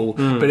people,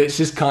 but it's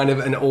just kind of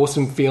an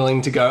awesome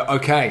feeling to go,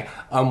 okay,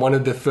 I'm one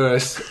of the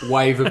first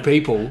wave of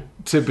people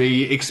to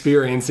be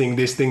experiencing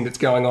this thing that's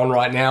going on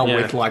right now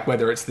with, like,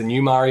 whether it's the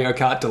new Mario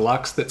Kart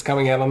Deluxe that's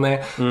coming out on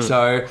there.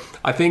 So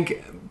I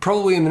think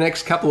probably in the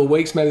next couple of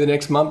weeks, maybe the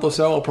next month or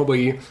so, I'll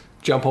probably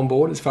jump on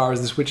board as far as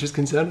the Switch is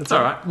concerned. It's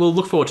all right. We'll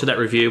look forward to that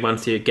review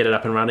once you get it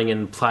up and running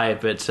and play it.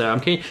 But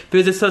I'm keen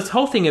because it's this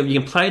whole thing of you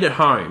can play it at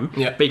home,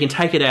 but you can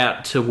take it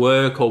out to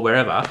work or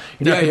wherever.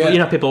 You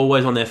know, people are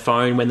always on their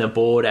phone when they're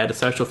bored at a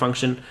social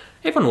function.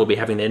 Everyone will be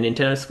having their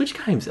Nintendo Switch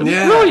games.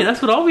 Brilliant.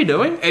 That's what I'll be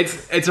doing.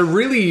 It's a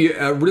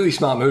really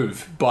smart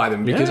move by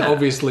them because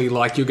obviously,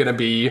 like, you're going to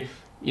be,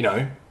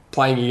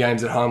 playing your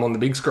games at home on the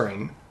big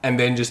screen and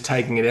then just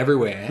taking it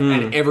everywhere.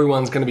 And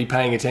everyone's going to be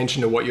paying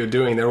attention to what you're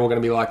doing. They're all going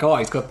to be like, oh,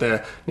 he's got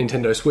the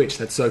Nintendo Switch.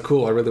 That's so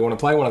cool. I really want to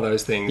play one of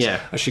those things. Yeah.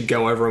 I should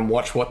go over and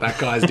watch what that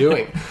guy's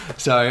doing.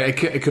 So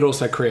it could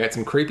also create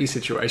some creepy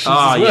situations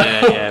as well.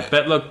 yeah.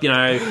 But look,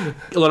 a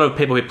lot of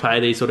people who play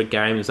these sort of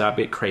games are a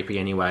bit creepy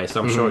anyway,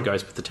 so I'm sure it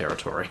goes with the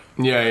territory.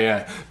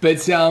 Yeah.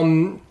 But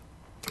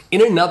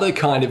in another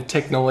kind of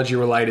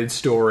technology-related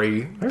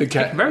story... Very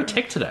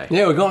tech today.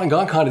 Yeah, we're going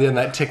kind of down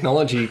that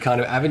technology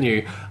kind of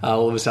avenue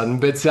all of a sudden.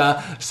 But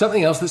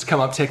something else that's come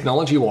up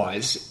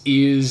technology-wise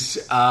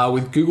is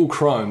with Google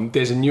Chrome,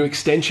 there's a new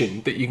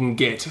extension that you can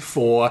get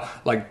for,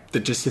 like,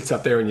 that just sits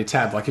up there in your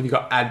tab. Like, if you've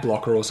got ad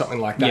blocker or something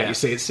like that, you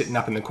see it sitting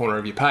up in the corner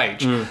of your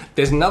page.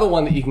 There's another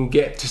one that you can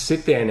get to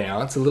sit there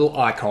now. It's a little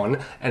icon,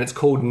 and it's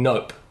called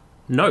Nope.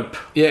 Nope?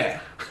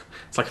 Yeah.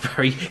 It's like a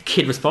very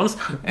kid response.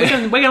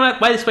 We're going to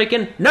play this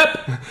weekend. Nope.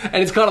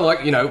 And it's kind of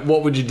like,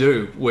 what would you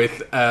do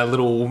with a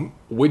little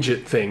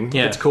widget thing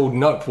that's called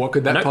Nope? What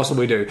could that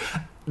possibly do?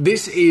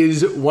 This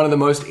is one of the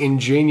most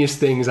ingenious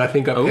things I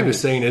think I've ever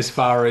seen as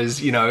far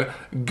as,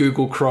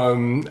 Google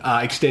Chrome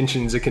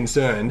extensions are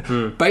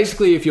concerned.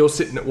 Basically, if you're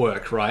sitting at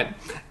work, right,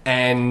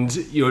 and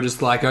you're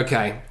just like,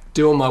 okay,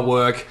 doing my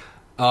work,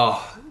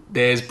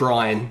 there's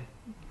Brian.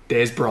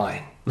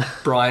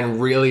 Brian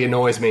really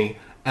annoys me.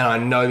 And I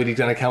know that he's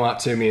going to come up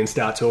to me and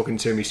start talking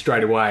to me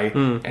straight away,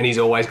 and he's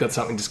always got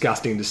something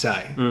disgusting to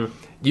say.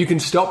 You can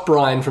stop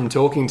Brian from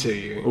talking to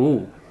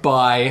you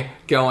by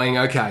going,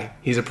 okay,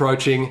 he's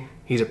approaching.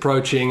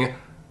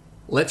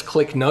 Let's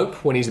click Nope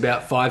when he's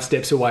about 5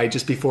 steps away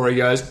just before he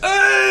goes,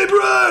 hey,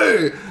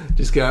 bro!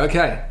 Just go,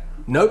 okay,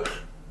 Nope.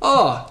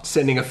 Oh,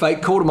 sending a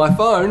fake call to my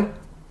phone.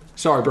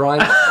 Sorry,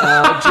 Brian.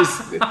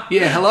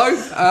 Hello?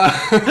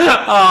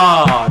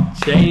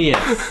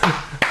 Genius.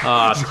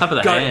 It's clap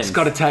of the hands. It's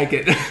got to take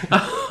it.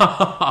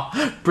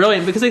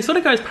 Brilliant, because it sort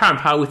of goes par and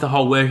par with the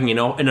whole working in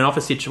an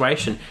office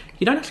situation.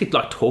 You don't actually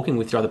like talking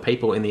with your other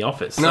people in the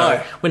office. No.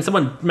 So when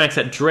someone makes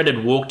that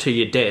dreaded walk to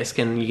your desk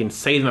and you can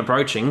see them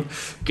approaching,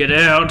 get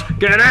out!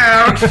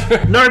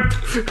 Nope!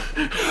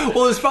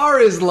 Well, as far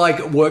as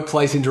like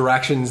workplace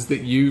interactions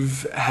that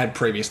you've had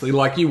previously,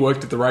 like you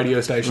worked at the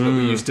radio station that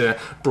we used to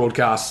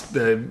broadcast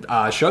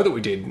the show that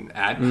we did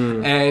at,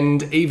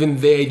 and even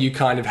there you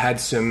kind of had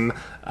some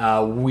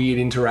weird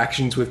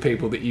interactions with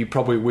people that you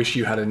probably wish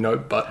you had a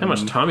note button. How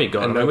much time you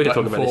got? I mean, we could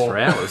talk about this for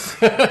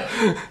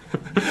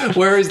hours.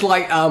 Whereas,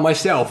 like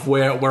myself,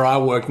 where I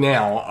work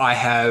now, I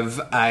have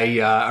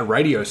a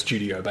radio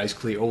studio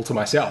basically all to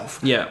myself.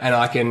 Yeah. And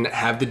I can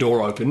have the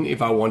door open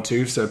if I want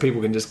to, so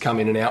people can just come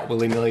in and out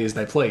willy-nilly as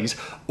they please.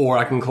 Or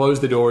I can close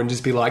the door and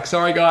just be like,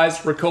 sorry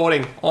guys,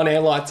 recording, on air,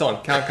 lights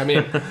on, can't come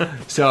in.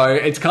 So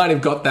it's kind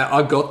of got that,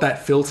 I've got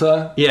that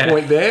filter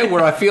point there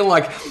where I feel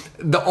like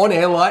the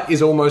on-air light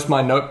is almost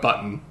my note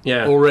button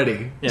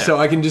already. Yeah. So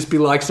I can just be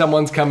like,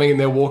 someone's coming and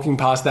they're walking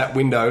past that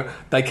window,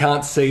 they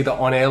can't see the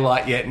on-air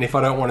light yet, and if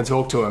I don't want to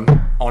talk to them,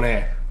 on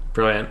air.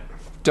 Brilliant.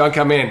 Don't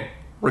come in.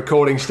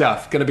 Recording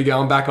stuff. Going to be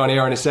going back on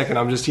air in a second.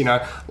 I'm just,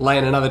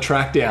 laying another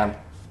track down.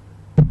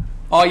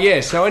 Oh,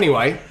 yeah. So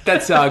anyway,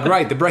 that's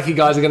great. The Brekkie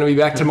guys are going to be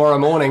back tomorrow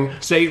morning.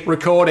 See,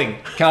 recording.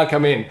 Can't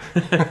come in.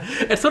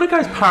 It sort of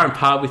goes par and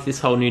part with this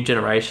whole new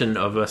generation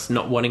of us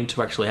not wanting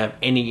to actually have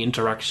any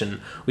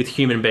interaction with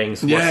human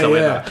beings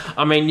whatsoever. Yeah.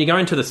 I mean, you go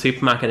into the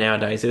supermarket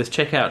nowadays, there's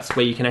checkouts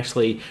where you can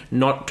actually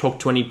not talk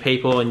to any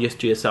people and just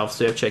do your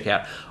self-serve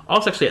checkout. I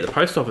was actually at the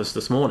post office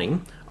this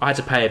morning. I had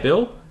to pay a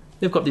bill.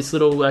 They've got this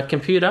little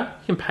computer.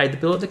 You can pay the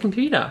bill at the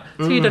computer.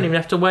 So you don't even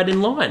have to wait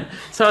in line.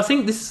 So I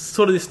think this is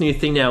sort of this new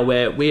thing now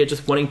where we are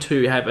just wanting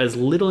to have as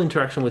little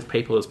interaction with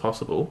people as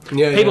possible.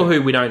 People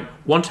who we don't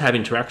want to have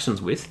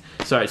interactions with.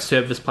 So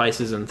service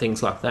places and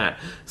things like that.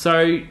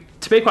 So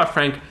to be quite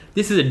frank,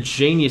 this is a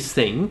genius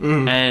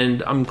thing.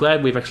 And I'm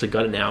glad we've actually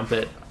got it now.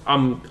 But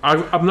I'm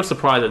not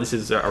surprised that this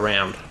is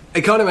around.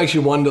 It kind of makes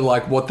you wonder,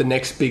 like, what the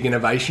next big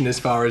innovation as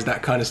far as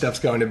that kind of stuff's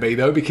going to be,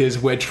 though, because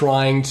we're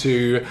trying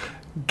to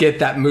get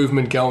that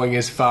movement going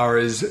as far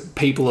as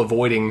people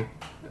avoiding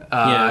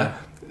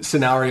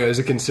scenarios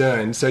are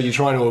concerned. So you're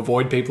trying to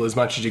avoid people as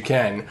much as you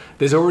can.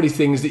 There's already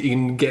things that you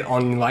can get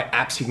on, like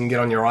apps you can get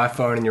on your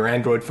iPhone and your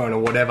Android phone or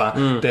whatever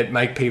that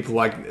make people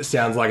like,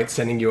 sounds like it's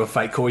sending you a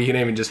fake call. You can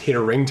even just hit a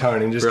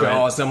ringtone and just go,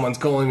 oh, someone's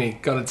calling me,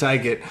 gotta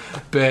take it.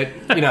 But,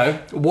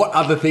 what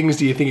other things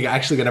do you think are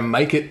actually going to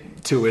make it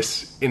to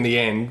us in the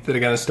end that are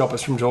going to stop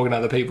us from talking to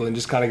other people and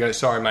just kind of go,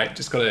 sorry mate,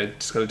 just got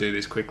to do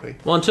this quickly?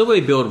 Well, until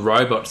we build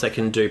robots that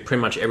can do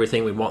pretty much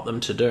everything we want them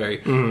to do,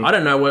 I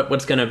don't know what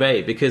it's going to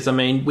be, because I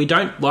mean, we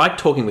don't like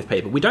talking with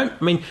people.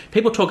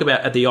 People talk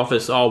about at the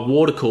office,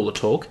 water cooler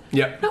talk.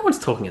 Yep. No one's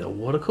talking at the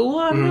water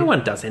cooler. No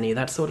one does any of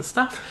that sort of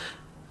stuff.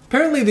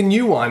 Apparently the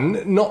new one,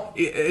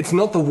 it's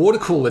not the water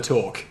cooler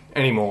talk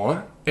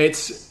anymore,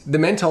 it's the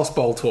Mentos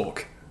bowl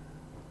talk.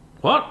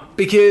 What?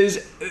 Because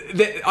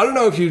I don't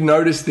know if you've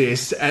noticed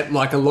this at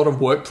like a lot of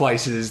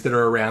workplaces that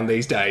are around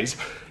these days.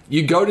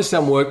 You go to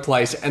some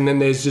workplace and then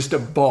there's just a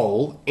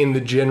bowl in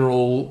the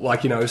general,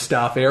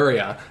 staff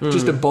area.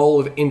 Just a bowl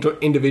of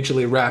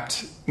individually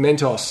wrapped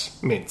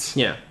Mentos mints.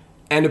 Yeah.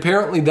 And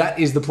apparently that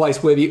is the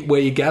place where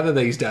you gather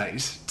these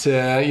days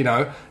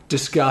to,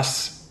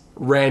 discuss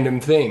random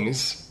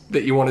things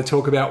that you want to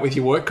talk about with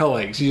your work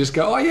colleagues. You just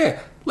go, oh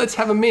yeah, let's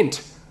have a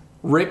mint.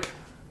 Rip,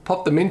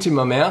 pop the mint in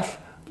my mouth.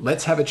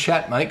 Let's have a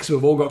chat, mate, because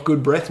we've all got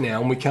good breath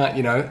now and we can't,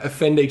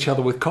 offend each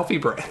other with coffee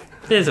breath.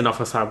 There's an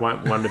office I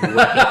won't want to be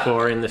working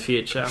for in the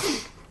future.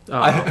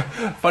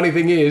 Funny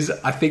thing is,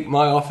 I think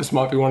my office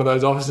might be one of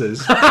those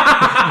offices. but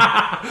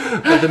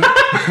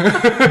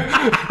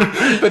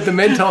the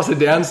Mentos are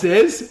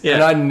downstairs,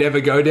 and I never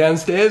go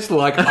downstairs.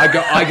 Like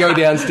I go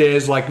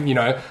downstairs,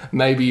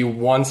 maybe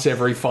once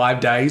every 5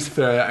 days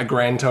for a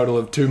grand total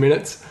of 2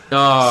 minutes.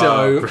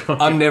 So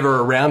I'm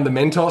never around the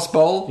Mentos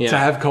bowl to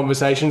have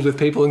conversations with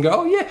people and go,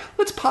 oh yeah,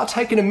 let's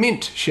partake in a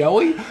mint, shall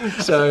we?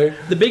 So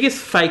the biggest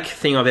fake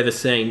thing I've ever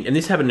seen, and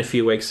this happened a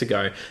few weeks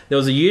ago, there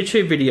was a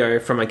YouTube video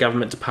from a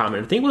government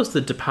department. I think it was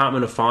the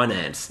Department of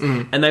Finance,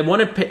 and they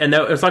wanted,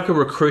 it was like a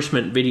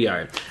recruitment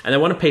video, and they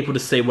wanted people to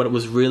see what it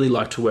was really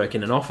like to work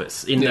in an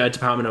office, in a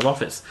Department of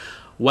Office.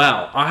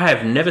 Wow, I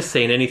have never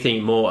seen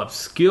anything more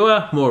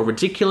obscure, more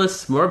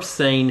ridiculous, more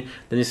obscene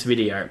than this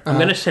video. I'm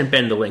going to send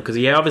Ben the link, because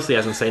he obviously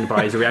hasn't seen it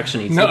by his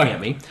reaction. He's looking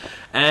at me.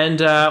 And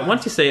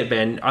once you see it,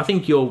 Ben, I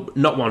think you'll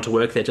not want to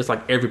work there, just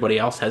like everybody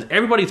else has.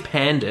 Everybody's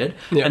pandered,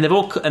 and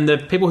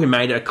the people who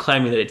made it are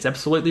claiming that it's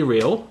absolutely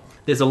real.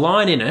 There's a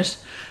line in it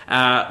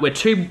where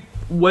two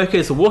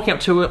workers are walking up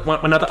to one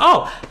another.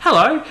 Oh,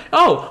 hello.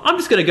 Oh, I'm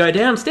just going to go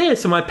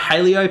downstairs for my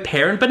paleo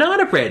pear and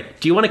banana bread.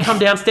 Do you want to come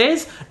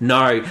downstairs?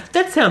 No,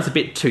 that sounds a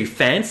bit too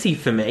fancy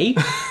for me.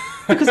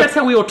 Because that's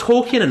how we all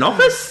talk in an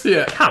office?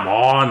 Yeah. Come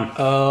on.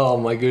 Oh,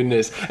 my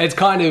goodness. It's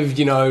kind of,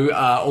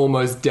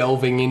 almost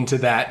delving into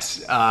that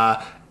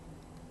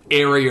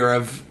area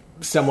of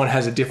someone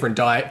has a different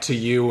diet to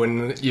you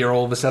and you're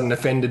all of a sudden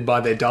offended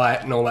by their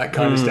diet and all that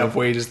kind of stuff,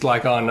 where you're just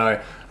like, oh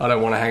no, I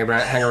don't want to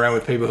hang around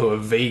with people who are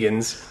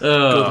vegans.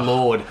 Good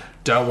Lord.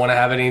 Don't want to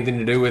have anything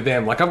to do with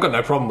them. Like, I've got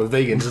no problem with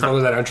vegans as long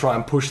as they don't try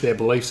and push their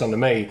beliefs onto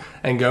me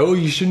and go, oh,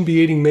 you shouldn't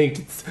be eating meat.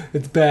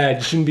 It's bad.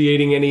 You shouldn't be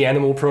eating any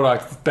animal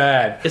product. It's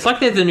bad. It's like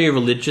they're the new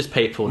religious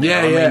people now. Yeah,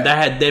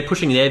 I mean, they're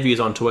pushing their views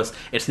onto us.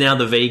 It's now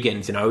the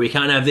vegans, we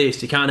can't have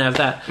this, you can't have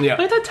that. Yeah.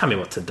 Don't tell me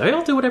what to do.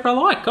 I'll do whatever I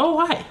like. Go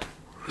away.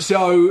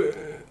 So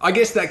I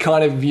guess that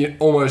kind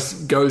of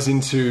almost goes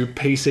into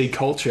PC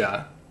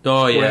culture.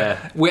 Oh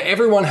yeah, where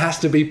everyone has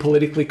to be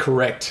politically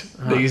correct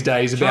these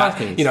days about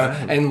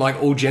and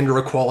like all gender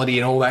equality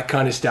and all that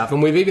kind of stuff.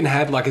 And we've even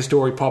had like a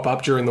story pop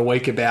up during the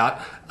week about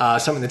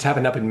something that's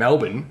happened up in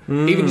Melbourne,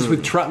 even just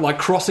with like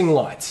crossing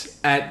lights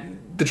at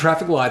the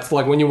traffic lights.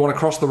 Like when you want to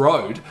cross the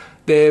road,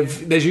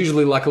 there's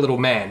usually like a little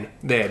man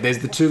there. There's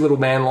the two little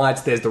man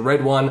lights. There's the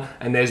red one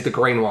and there's the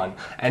green one.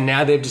 And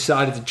now they've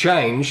decided to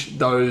change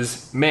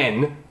those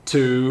men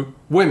to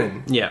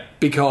women. Yeah,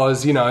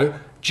 because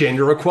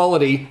gender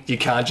equality, you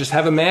can't just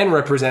have a man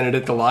represented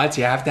at the lights,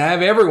 you have to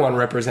have everyone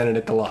represented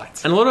at the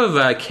lights. And a lot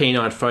of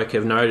keen-eyed folk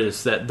have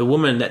noticed that the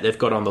woman that they've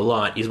got on the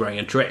light is wearing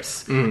a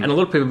dress. And a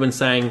lot of people have been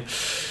saying,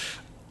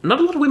 not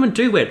a lot of women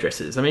do wear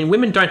dresses. I mean,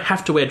 women don't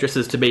have to wear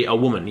dresses to be a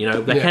woman,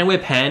 They can wear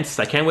pants,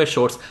 they can wear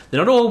shorts. They're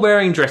not all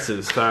wearing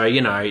dresses, so,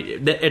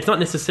 it's not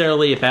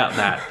necessarily about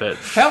that, but...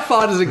 How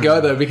far does it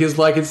go, though? Because,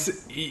 like,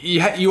 it's...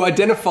 You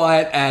identify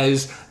it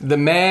as the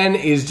man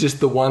is just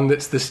the one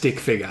that's the stick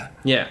figure.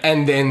 Yeah.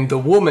 And then the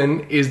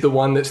woman is the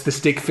one that's the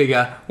stick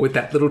figure with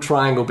that little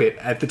triangle bit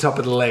at the top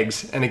of the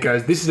legs. And it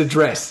goes, this is a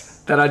dress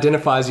that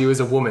identifies you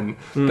as a woman.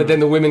 But then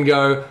the women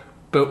go,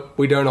 but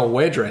we don't all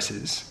wear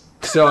dresses.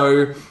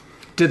 So...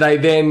 Do they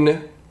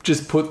then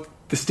just put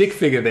the stick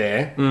figure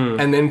there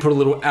and then put a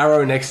little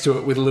arrow next to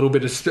it with a little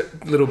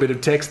bit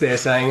of text there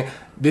saying,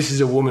 this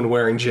is a woman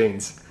wearing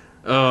jeans?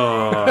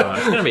 Oh,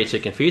 it's going to be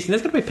too confusing.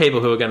 There's going to be people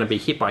who are going to be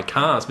hit by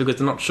cars because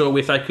they're not sure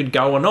if they could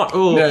go or not.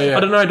 Oh, I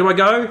don't know. Do I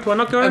go? Do I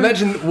not go?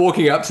 Imagine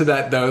walking up to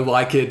that, though,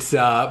 like it's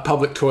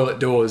public toilet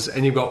doors,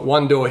 and you've got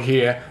one door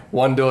here,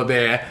 one door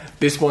there.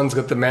 This one's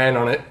got the man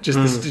on it, just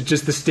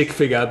the stick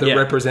figure that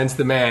represents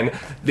the man.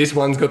 This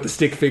one's got the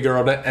stick figure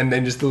on it, and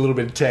then just a little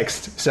bit of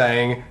text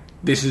saying,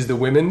 this is the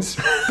women's,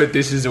 but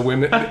this is a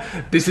women.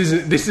 This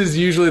is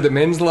usually the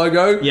men's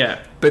logo. Yeah,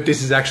 but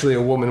this is actually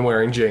a woman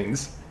wearing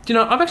jeans. Do you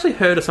know, I've actually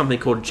heard of something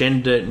called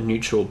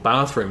gender-neutral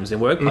bathrooms in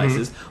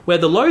workplaces where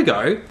the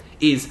logo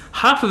is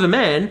half of a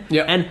man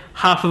and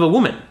half of a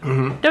woman.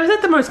 Now, is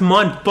that the most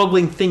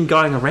mind-boggling thing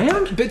going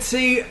around? But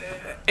see,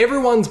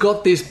 everyone's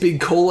got this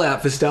big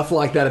call-out for stuff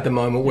like that at the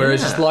moment, where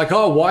it's just like,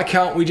 oh, why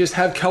can't we just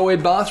have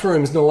co-ed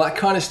bathrooms and all that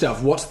kind of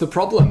stuff? What's the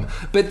problem?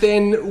 But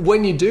then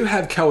when you do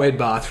have co-ed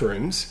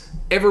bathrooms...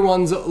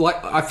 Everyone's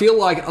like, I feel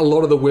like a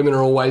lot of the women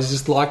are always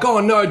just like, oh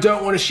no,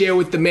 don't want to share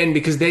with the men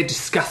because they're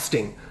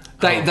disgusting.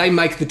 They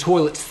make the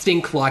toilet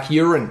stink like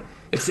urine.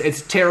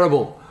 It's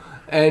terrible.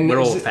 And we're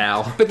all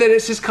foul. But then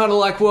it's just kind of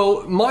like,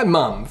 well, my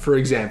mum, for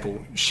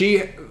example,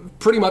 she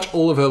pretty much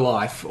all of her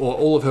life or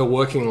all of her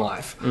working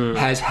life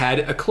has had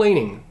a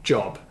cleaning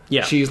job.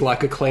 Yeah. She's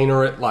like a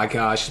cleaner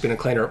at she's been a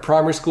cleaner at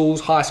primary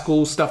schools, high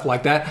schools, stuff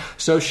like that.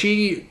 So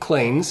she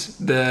cleans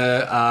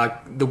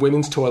the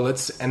women's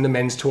toilets and the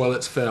men's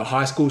toilets for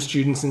high school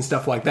students and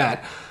stuff like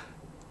that.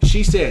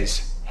 She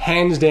says,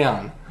 hands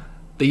down,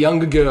 the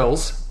younger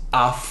girls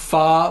are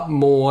far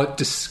more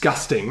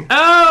disgusting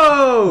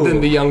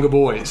than the younger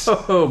boys.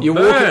 You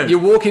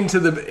walk into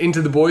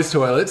the boys'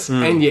 toilets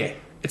and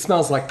it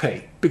smells like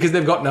pee because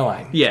they've got no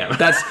aim. Yeah.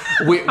 That's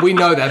we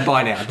know that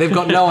by now. They've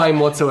got no aim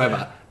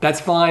whatsoever. That's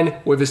fine.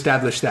 We've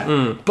established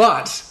that.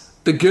 But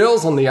the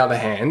girls, on the other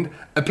hand,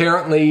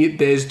 apparently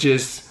there's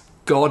just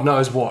God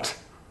knows what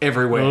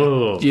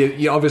everywhere.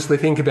 You obviously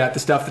think about the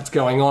stuff that's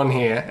going on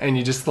here, and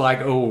you're just like,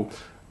 oh,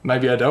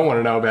 maybe I don't want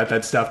to know about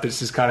that stuff that's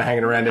just kind of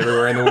hanging around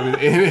everywhere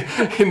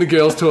in the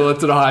girls'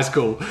 toilets at a high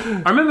school.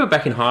 I remember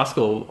back in high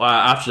school,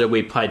 after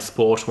we played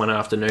sport one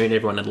afternoon,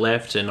 everyone had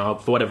left, and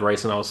for whatever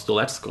reason I was still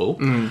at school.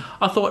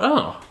 I thought,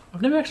 oh,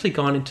 I've never actually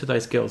gone into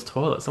those girls'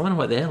 toilets. I wonder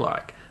what they're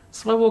like.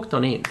 So I walked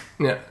on in,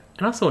 and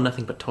I saw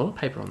nothing but toilet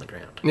paper on the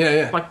ground.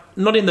 Like,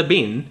 not in the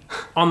bin,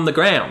 on the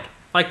ground.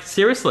 Like,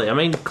 seriously, I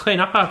mean, clean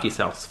up after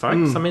yourselves,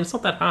 folks. I mean, it's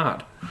not that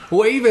hard.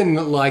 Or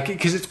even, like,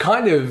 because it's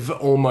kind of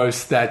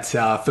almost that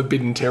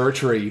forbidden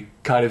territory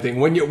kind of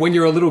thing. When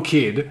you're a little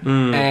kid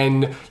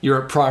and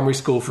you're at primary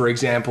school, for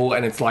example,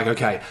 and it's like,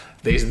 okay,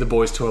 these are the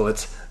boys'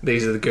 toilets,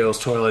 these are the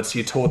girls' toilets.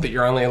 You're taught that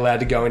you're only allowed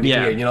to go into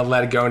here, and you're not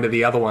allowed to go into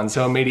the other one.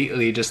 So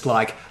immediately you're just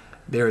like...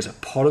 There is a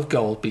pot of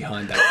gold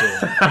behind that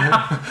door.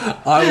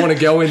 I want to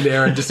go in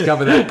there and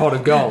discover that pot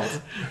of gold.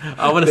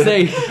 I want to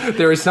see.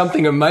 There is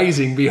something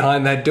amazing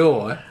behind that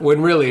door,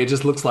 when really it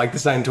just looks like the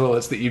same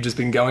toilets that you've just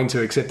been going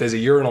to, except there's a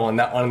urinal in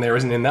that one and there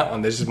isn't in that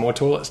one. There's just more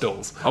toilet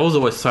stalls. I was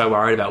always so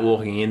worried about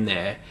walking in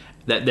there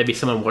that there'd be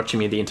someone watching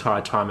me the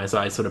entire time as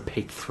I sort of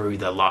peeked through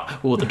the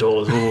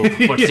doors,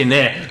 what's in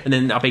there? And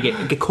then I'll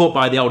get caught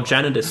by the old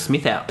janitor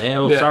Smith out there.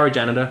 Oh, sorry,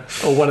 janitor.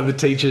 Or one of the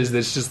teachers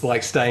that's just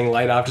like staying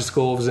late after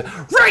school. Reid!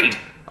 Reid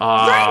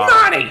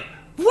Marty!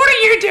 What are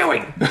you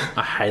doing?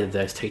 I hated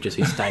those teachers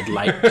who stayed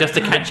late just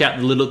to catch out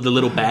the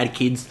little bad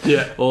kids.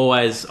 Yeah.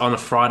 Always on a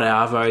Friday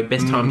arvo,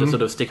 best time to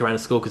sort of stick around at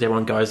school because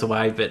everyone goes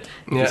away, but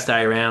you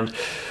stay around.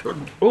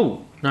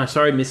 Oh, no,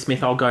 sorry, Miss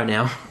Smith, I'll go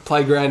now.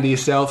 Playground to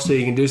yourself so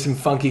you can do some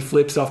funky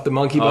flips off the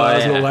monkey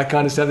bars and all that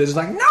kind of stuff. They're just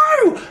like,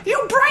 no,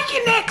 you'll break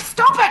your neck,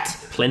 stop it.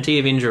 Plenty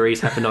of injuries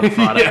happened on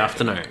Friday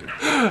afternoon.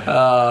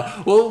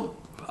 Well,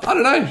 I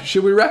don't know.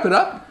 Should we wrap it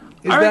up?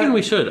 I reckon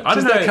we should.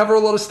 Does that cover a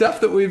lot of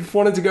stuff that we've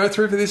wanted to go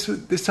through for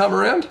this time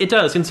around? It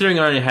does, considering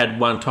I only had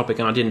one topic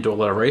and I didn't do a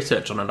lot of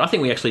research on it. I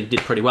think we actually did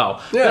pretty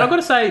well. Yeah. But I've got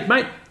to say,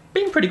 mate,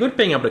 been pretty good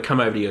being able to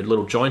come over to your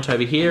little joint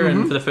over here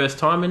and for the first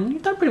time, and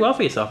you've done pretty well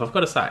for yourself, I've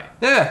got to say.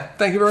 Yeah,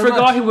 thank you very much. For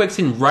a guy who works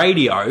in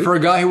radio... For a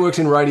guy who works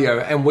in radio,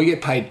 and we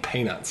get paid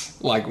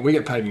peanuts. Like, we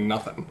get paid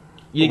nothing.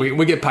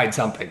 We get paid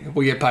something.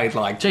 We get paid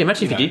like... Gee,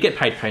 imagine if you did get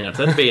paid peanuts.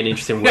 That'd be an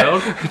interesting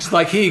world. It's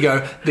like, here you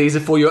go. These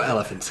are for your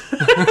elephants.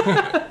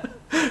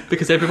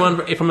 Because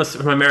everyone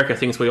from America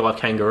thinks we all have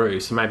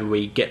kangaroos, so maybe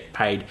we get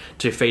paid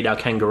to feed our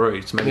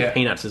kangaroos. Maybe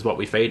peanuts is what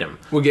we feed them.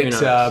 We'll get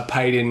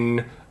paid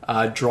in...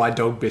 dry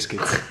dog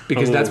biscuits,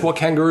 because that's what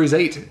kangaroos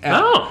eat.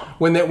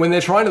 When they're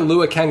trying to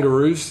lure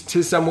kangaroos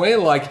to somewhere,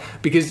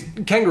 because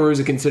kangaroos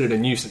are considered a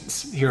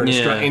nuisance here in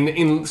Australia.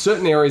 In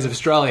certain areas of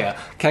Australia,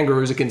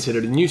 kangaroos are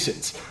considered a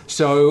nuisance.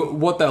 So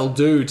what they'll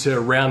do to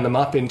round them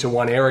up into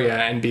one area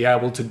and be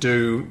able to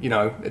do,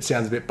 it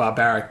sounds a bit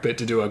barbaric, but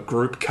to do a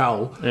group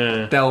cull,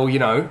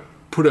 they'll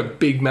put a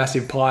big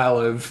massive pile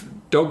of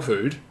dog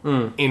food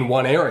in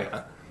one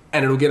area.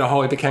 And it'll get a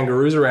whole heap of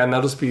kangaroos around.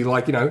 They'll just be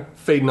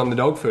feeding on the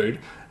dog food.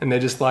 And they're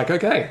just like,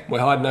 okay, we're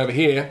hiding over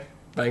here.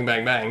 Bang,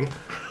 bang, bang.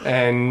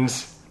 And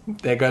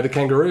there go the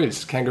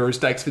kangaroos. Kangaroo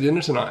steaks for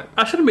dinner tonight.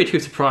 I shouldn't be too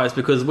surprised,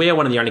 because we are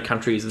one of the only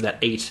countries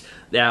that eat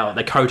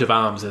the coat of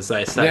arms, as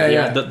they say.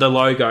 The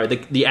logo,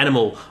 the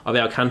animal of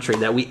our country,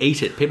 that we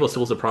eat it. People are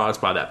still surprised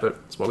by that, but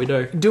it's what we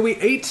do. Do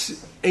we eat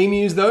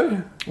emus,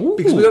 though? Ooh.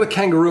 Because we've got a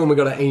kangaroo and we've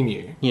got an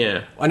emu.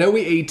 Yeah. I know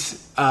we eat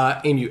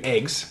emu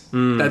eggs.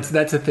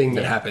 That's a thing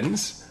that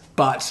happens.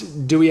 But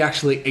do we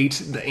actually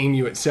eat the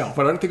emu itself?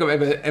 I don't think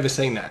I've ever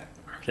seen that.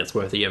 I reckon it's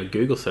worth a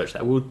Google search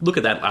that. We'll look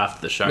at that after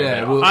the show.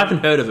 Yeah, I haven't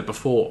heard of it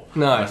before.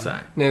 No,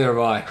 neither have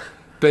I.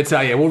 But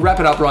we'll wrap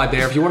it up right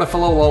there. If you want to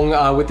follow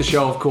along with the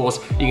show, of course,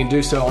 you can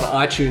do so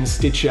on iTunes,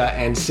 Stitcher,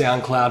 and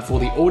SoundCloud for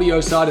the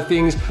audio side of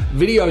things.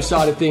 Video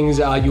side of things,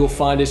 you'll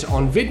find us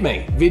on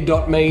VidMe,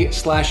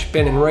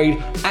 vid.me/Ben and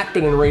Reed,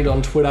 @Ben and Reed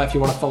on Twitter if you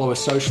want to follow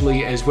us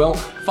socially as well.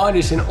 Find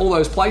us in all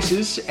those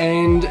places.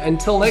 And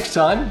until next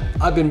time,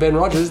 I've been Ben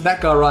Rogers.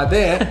 That guy right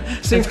there.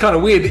 Seems kind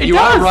of weird that you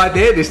are right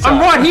there this time.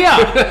 I'm right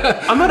here.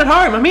 I'm not at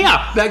home. I'm here.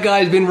 That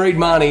guy's been Reed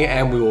Marnie,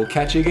 and we will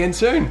catch you again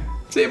soon.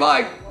 See you,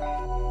 bye.